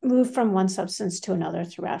just moved from one substance to another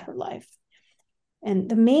throughout her life. And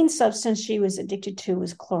the main substance she was addicted to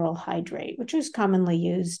was chloral hydrate, which was commonly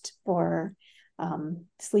used for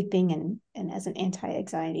sleeping and as an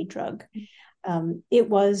anti-anxiety drug. It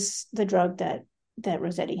was the drug that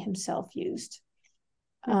Rossetti himself used.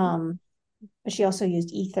 But she also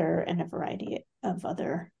used ether and a variety of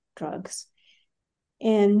other drugs.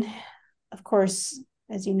 And of course,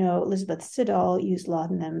 as you know, Elizabeth Siddall used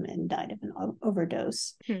laudanum and died of an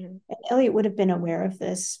overdose. And Eliot would have been aware of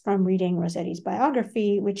this from reading Rossetti's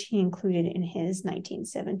biography, which he included in his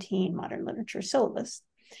 1917 modern literature syllabus.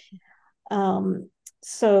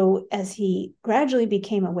 So as he gradually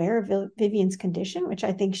became aware of Vivian's condition, which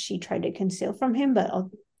I think she tried to conceal from him, but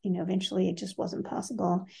eventually it just wasn't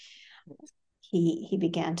possible, he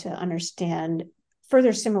began to understand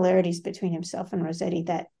further similarities between himself and Rossetti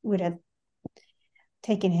that would have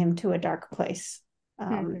taken him to a dark place.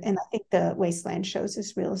 And I think the Wasteland shows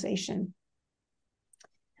this realization.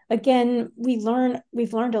 Again, we've learned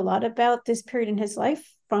a lot about this period in his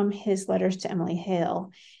life from his letters to Emily Hale.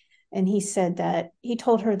 And he said that he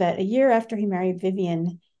told her that a year after he married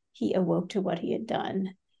Vivian, he awoke to what he had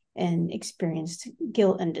done and experienced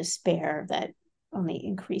guilt and despair that only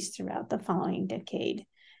increased throughout the following decade,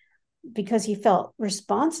 because he felt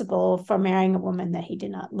responsible for marrying a woman that he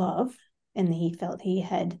did not love, and he felt he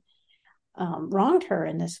had wronged her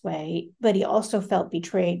in this way, but he also felt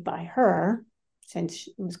betrayed by her, since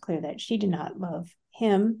it was clear that she did not love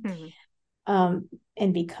him.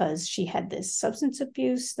 And because she had this substance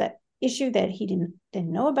abuse issue that he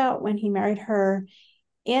didn't know about when he married her,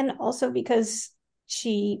 and also because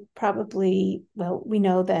she probably, we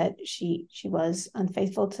know that she was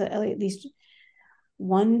unfaithful to Eliot at least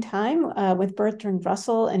one time with Bertrand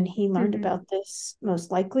Russell, and he learned about this most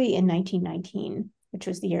likely in 1919, which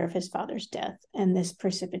was the year of his father's death, and this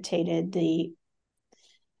precipitated the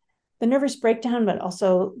nervous breakdown, but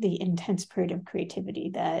also the intense period of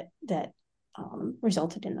creativity that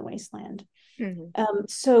resulted in the Wasteland.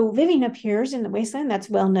 So Vivian appears in the Wasteland. That's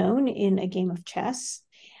well known in A Game of Chess.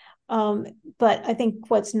 But I think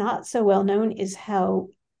what's not so well known is how,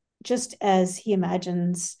 just as he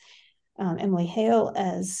imagines Emily Hale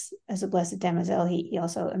as a blessed damozel, he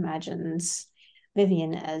also imagines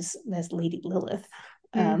Vivian as Lady Lilith.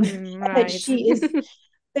 Right. She is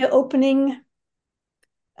the opening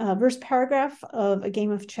verse paragraph of A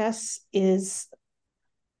Game of Chess is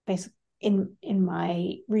basically, in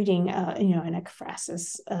my reading, an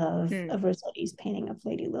ekphrasis of Rossetti's painting of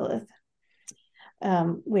Lady Lilith,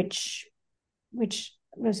 which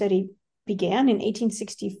Rossetti began in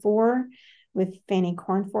 1864 with Fanny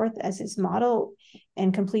Cornforth as his model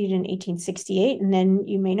and completed in 1868. And then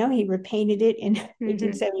you may know he repainted it in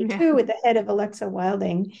 1872 with the head of Alexa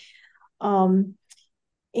Wilding.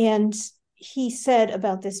 And he said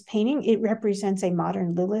about this painting, it represents a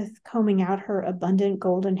modern Lilith combing out her abundant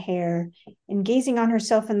golden hair and gazing on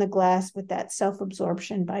herself in the glass with that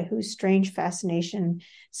self-absorption by whose strange fascination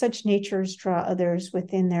such natures draw others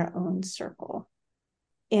within their own circle.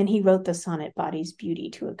 And he wrote the sonnet Body's Beauty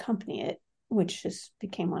to accompany it, which just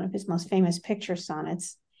became one of his most famous picture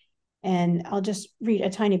sonnets. And I'll just read a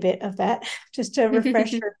tiny bit of that just to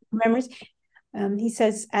refresh your memories. He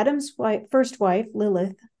says, Adam's first wife,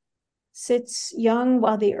 Lilith, sits young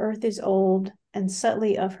while the earth is old, and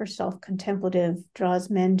subtly of herself contemplative, draws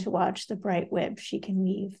men to watch the bright web she can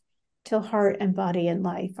weave, till heart and body and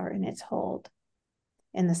life are in its hold.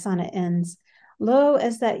 And the sonnet ends, lo,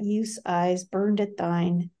 as that youth's eyes burned at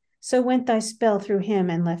thine, so went thy spell through him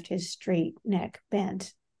and left his straight neck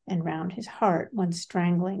bent, and round his heart one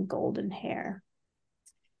strangling golden hair.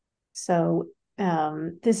 So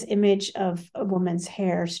this image of a woman's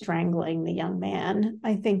hair strangling the young man,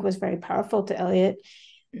 I think, was very powerful to Eliot.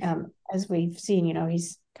 As we've seen,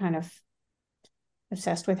 he's kind of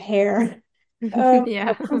obsessed with hair.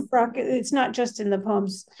 Prufrock, it's not just in the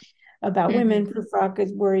poems about women.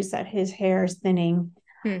 Prufrock worries that his hair is thinning.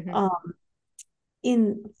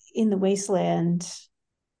 In the Wasteland,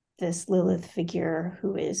 this Lilith figure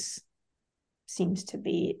who seems to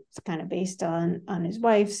be kind of based on his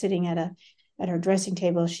wife sitting at her dressing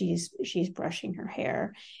table, she's brushing her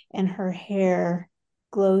hair, and her hair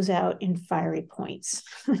glows out in fiery points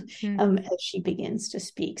as she begins to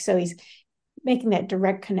speak. So he's making that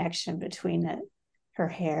direct connection between her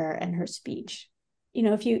hair and her speech.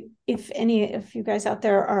 If any of you guys out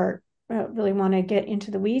there are really want to get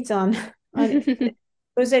into the weeds on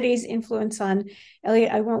Rossetti's influence on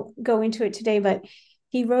Eliot, I won't go into it today, but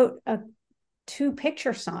he wrote 2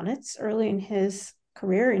 picture sonnets early in his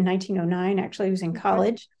career in 1909. Actually, he was in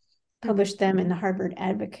college, published them in the Harvard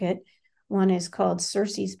Advocate. One is called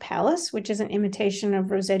Circe's Palace, which is an imitation of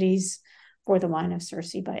Rossetti's For the Wine of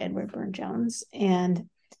Circe by Edward Burne-Jones. And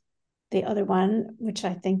the other one, which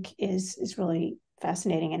I think is really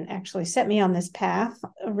fascinating and actually set me on this path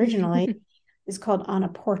originally, is called On a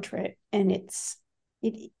Portrait. And it's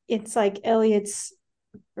like Eliot's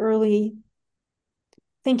early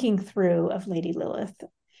thinking through of Lady Lilith.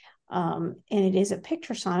 And it is a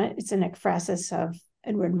picture sonnet. It's an ekphrasis of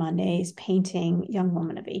Edward Monet's painting Young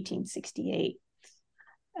Woman of 1868,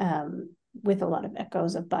 with a lot of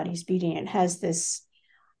echoes of Body's Beauty. And it has this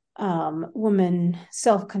woman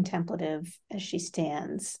self-contemplative as she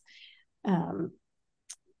stands.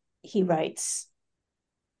 He writes,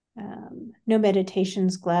 no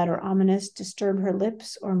meditations glad or ominous disturb her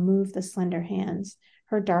lips or move the slender hands.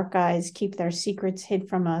 Her dark eyes keep their secrets hid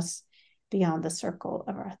from us. Beyond the circle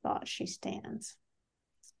of our thought she stands.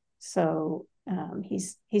 So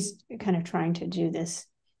he's kind of trying to do this,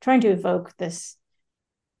 trying to evoke this,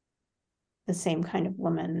 the same kind of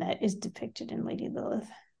woman that is depicted in Lady Lilith.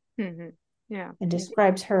 Mm-hmm. Yeah. And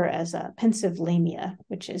describes her as a pensive Lamia,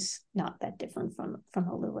 which is not that different from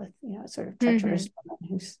a Lilith, sort of treacherous woman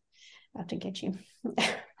who's out to get you.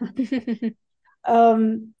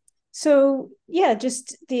 So yeah,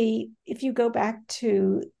 just if you go back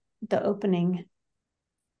to the opening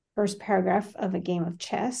first paragraph of A Game of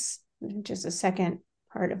Chess, which is the second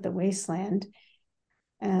part of the Wasteland,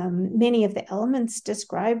 many of the elements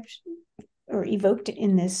described or evoked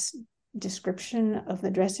in this description of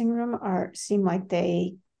the dressing room seem like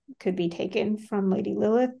they could be taken from Lady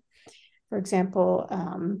Lilith. For example,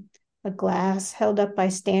 a glass held up by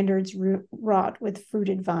standards wrought with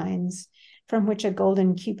fruited vines, from which a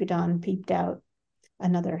golden Cupidon peeped out.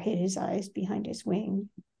 Another hid his eyes behind his wing.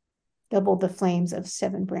 Doubled the flames of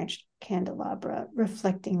 7-branched candelabra,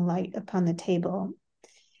 reflecting light upon the table.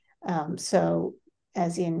 So,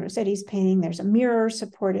 as in Rossetti's painting, there's a mirror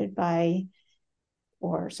supported by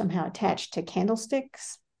or somehow attached to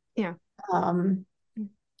candlesticks. Yeah. And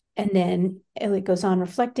then Eliot goes on,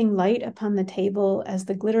 reflecting light upon the table as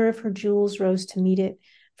the glitter of her jewels rose to meet it,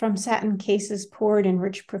 from satin cases poured in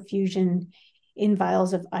rich profusion, in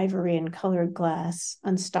vials of ivory and colored glass,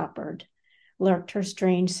 unstoppered, lurked her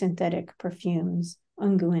strange synthetic perfumes,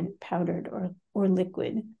 unguent, powdered, or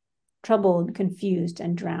liquid, troubled, confused,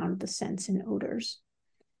 and drowned the scents and odors.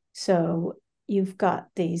 So you've got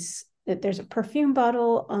there's a perfume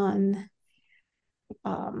bottle on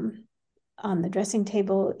the dressing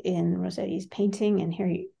table in Rossetti's painting, and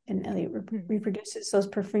here Eliot reproduces those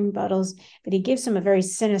perfume bottles, but he gives them a very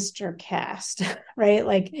sinister cast, right?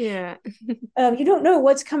 Like, yeah, you don't know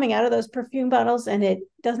what's coming out of those perfume bottles, and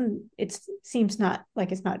it seems not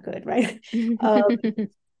like it's not good, right?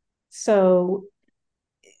 So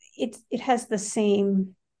it has the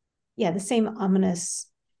same ominous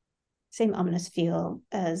feel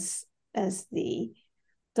as the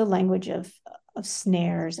language of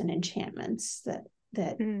snares and enchantments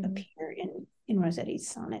that appear in Rossetti's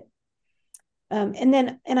sonnet.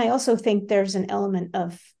 And I also think there's an element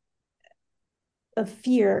of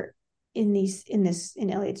fear in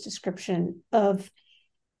Eliot's description of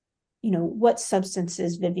what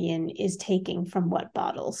substances Vivian is taking from what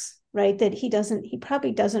bottles, right? That he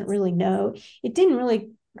probably doesn't really know.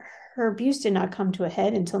 Her abuse did not come to a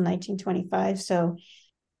head until 1925. So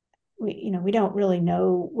we don't really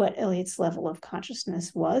know what Eliot's level of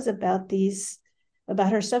consciousness was about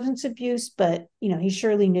her substance abuse, but he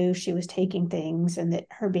surely knew she was taking things and that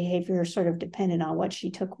her behavior sort of depended on what she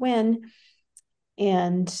took when.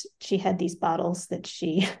 And she had these bottles that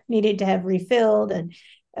she needed to have refilled, and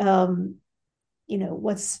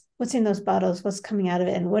what's in those bottles, what's coming out of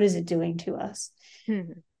it, and what is it doing to us.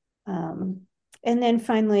 And then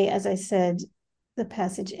finally, as I said, the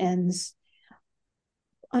passage ends,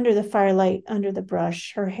 under the firelight, under the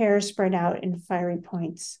brush, her hair spread out in fiery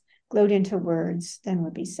points, glowed into words, then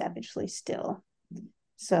would be savagely still.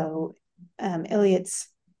 So Eliot's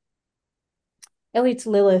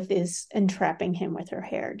Lilith is entrapping him with her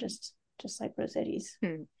hair, just like Rossetti's.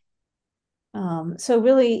 So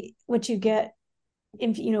really what you get,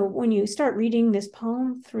 if when you start reading this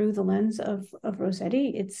poem through the lens of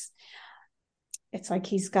Rossetti, it's like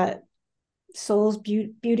he's got soul's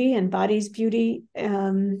beauty and body's beauty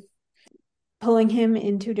pulling him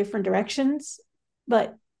in two different directions,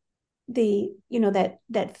 but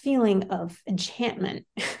that feeling of enchantment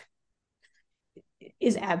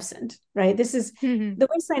is absent, right? This is The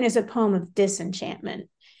Wasteland is a poem of disenchantment.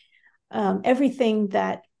 Everything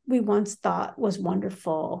that we once thought was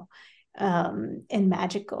wonderful and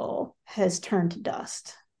magical has turned to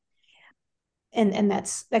dust, and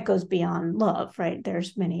that goes beyond love, right?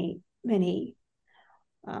 There's many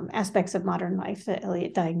aspects of modern life that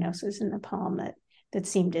Eliot diagnoses in the poem that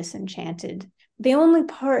seem disenchanted. The only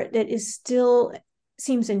part that is still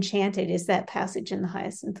seems enchanted is that passage in the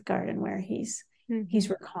Hyacinth Garden where he's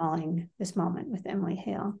recalling this moment with Emily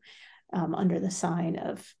Hale under the sign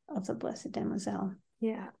of the Blessed Damozel.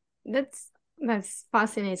 Yeah, that's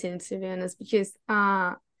fascinating, to be honest, because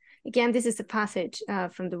again, this is a passage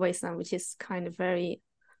from the Wasteland, which is kind of very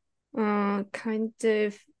kind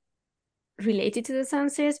of related to the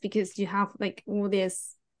senses, because you have like all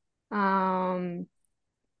this the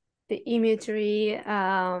imagery,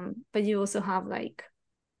 but you also have like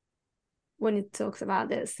when it talks about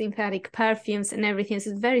the synthetic perfumes and everything, so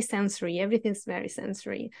it's very sensory. Everything's very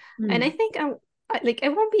sensory. And I think I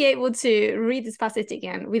won't be able to read this passage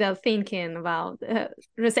again without thinking about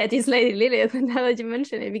Rossetti's Lady Lilith, and now that you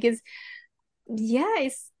mention it, because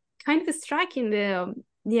it's kind of striking the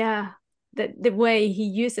way he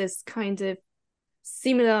uses kind of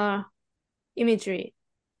similar imagery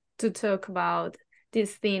to talk about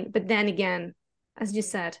this thing, but then again, as you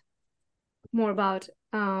said, more about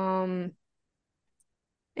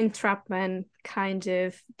entrapment, kind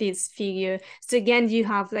of this figure. So again, you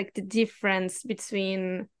have like the difference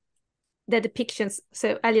between the depictions,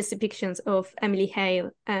 so Eliot's depictions of Emily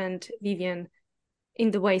Hale and Vivian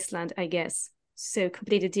in the Wasteland, I guess. So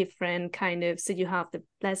completely different kind of, so you have the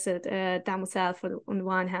Blessed Damozel on the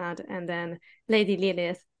one hand, and then Lady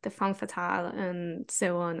Lilith, the femme fatale, and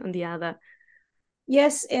so on the other.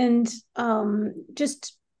 Yes, and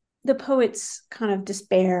just the poet's kind of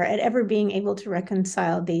despair at ever being able to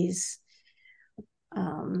reconcile these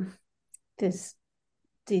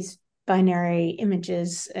binary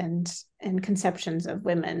images and conceptions of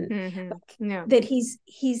women. That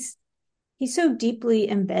he's so deeply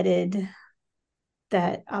embedded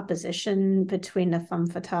that opposition between the femme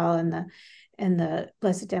fatale and the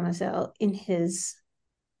Blessed Damozel in his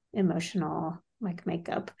emotional like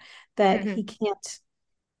makeup that he can't,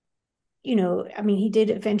 I mean, he did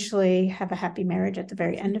eventually have a happy marriage at the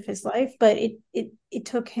very end of his life, but it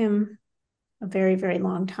took him a very, very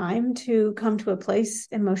long time to come to a place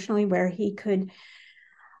emotionally where he could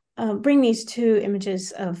bring these two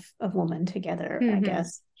images of woman together, I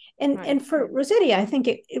guess. And for Rossetti, I think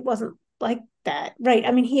it wasn't like that, right?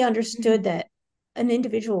 I mean, he understood that an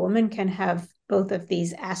individual woman can have both of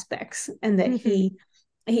these aspects, and that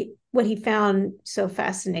what he found so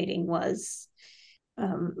fascinating was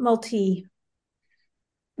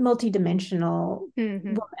multi-dimensional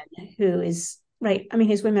woman who is, right, I mean,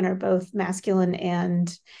 his women are both masculine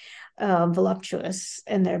and voluptuous,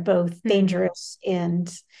 and they're both dangerous and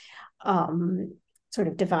sort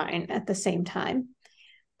of divine at the same time.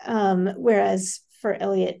 Whereas for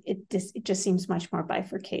Eliot, it just seems much more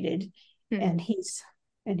bifurcated, and he's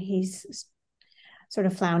sort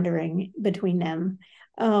of floundering between them.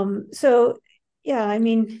 So yeah, I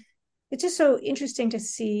mean, it's just so interesting to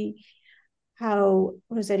see how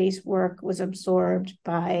Rossetti's work was absorbed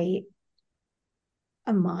by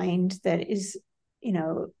a mind that is,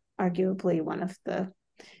 arguably one of the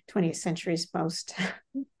 20th century's most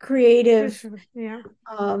creative,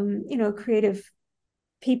 creative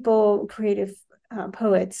people, creative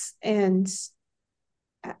poets, and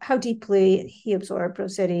how deeply he absorbed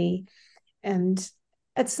Rossetti, and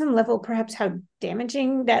at some level, perhaps how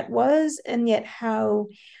damaging that was, and yet how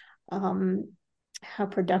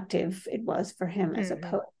productive it was for him as a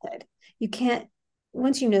poet. That you can't,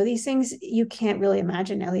 once you know these things, you can't really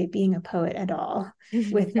imagine Eliot being a poet at all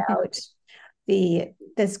without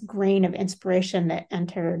this grain of inspiration that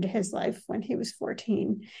entered his life when he was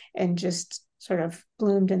 14 and just sort of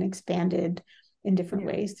bloomed and expanded in different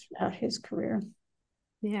ways throughout his career.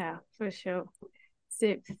 Yeah, for sure.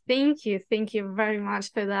 So thank you very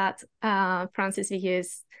much for that, Francis,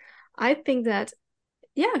 because I think that,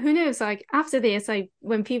 who knows, like after this, like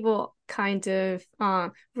when people kind of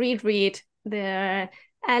reread their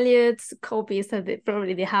Eliot's copies that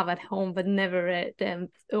they have at home but never read them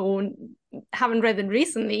or haven't read them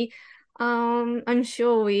recently, I'm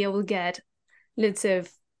sure we will get lots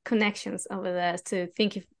of connections over there. So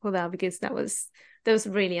thank you for that, because that was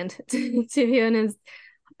brilliant to be honest.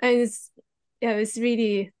 And it was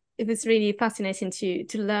really fascinating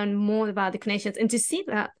to learn more about the connections and to see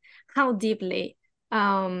that how deeply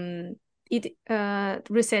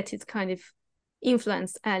Rossetti kind of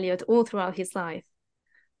influenced Eliot all throughout his life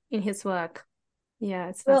in his work. Yeah,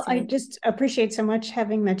 it's fascinating. Well, I just appreciate so much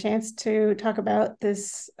having the chance to talk about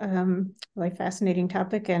this really fascinating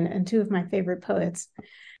topic and two of my favorite poets.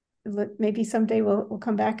 Maybe someday we'll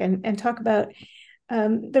come back and talk about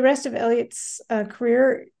the rest of Eliot's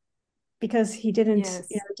career. because he didn't, Yes.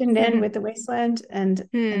 it didn't end with the Wasteland, and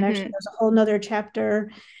actually there's a whole nother chapter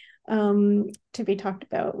to be talked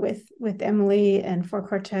about with Emily and four And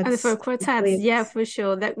quartets. for quartets, yeah, for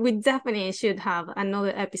sure. That we definitely should have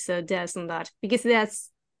another episode just on that, because that's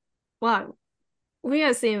wow, we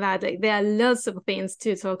are seeing that like there are lots of things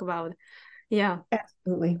to talk about. Yeah,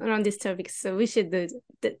 Absolutely. around this topic. So we should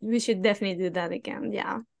definitely do that again.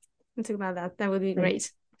 Yeah. And talk about that. That would be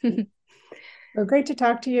great. Well, great to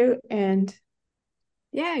talk to you. And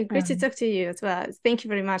yeah, great to talk to you as well. Thank you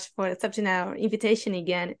very much for accepting our invitation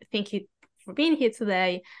again. Thank you for being here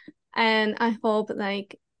today. And I hope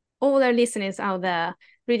like all our listeners out there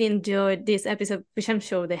really enjoyed this episode, which I'm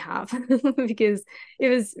sure they have, because it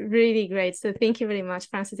was really great. So thank you very much,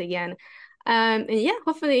 Francis, again. And yeah,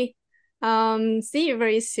 hopefully see you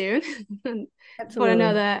very soon for absolutely.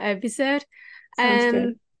 another episode. Sounds And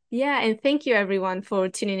good. yeah, and thank you everyone for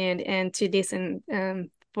tuning in and to listen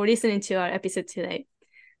for listening to our episode today.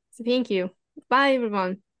 So thank you. Bye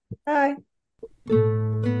everyone. Bye.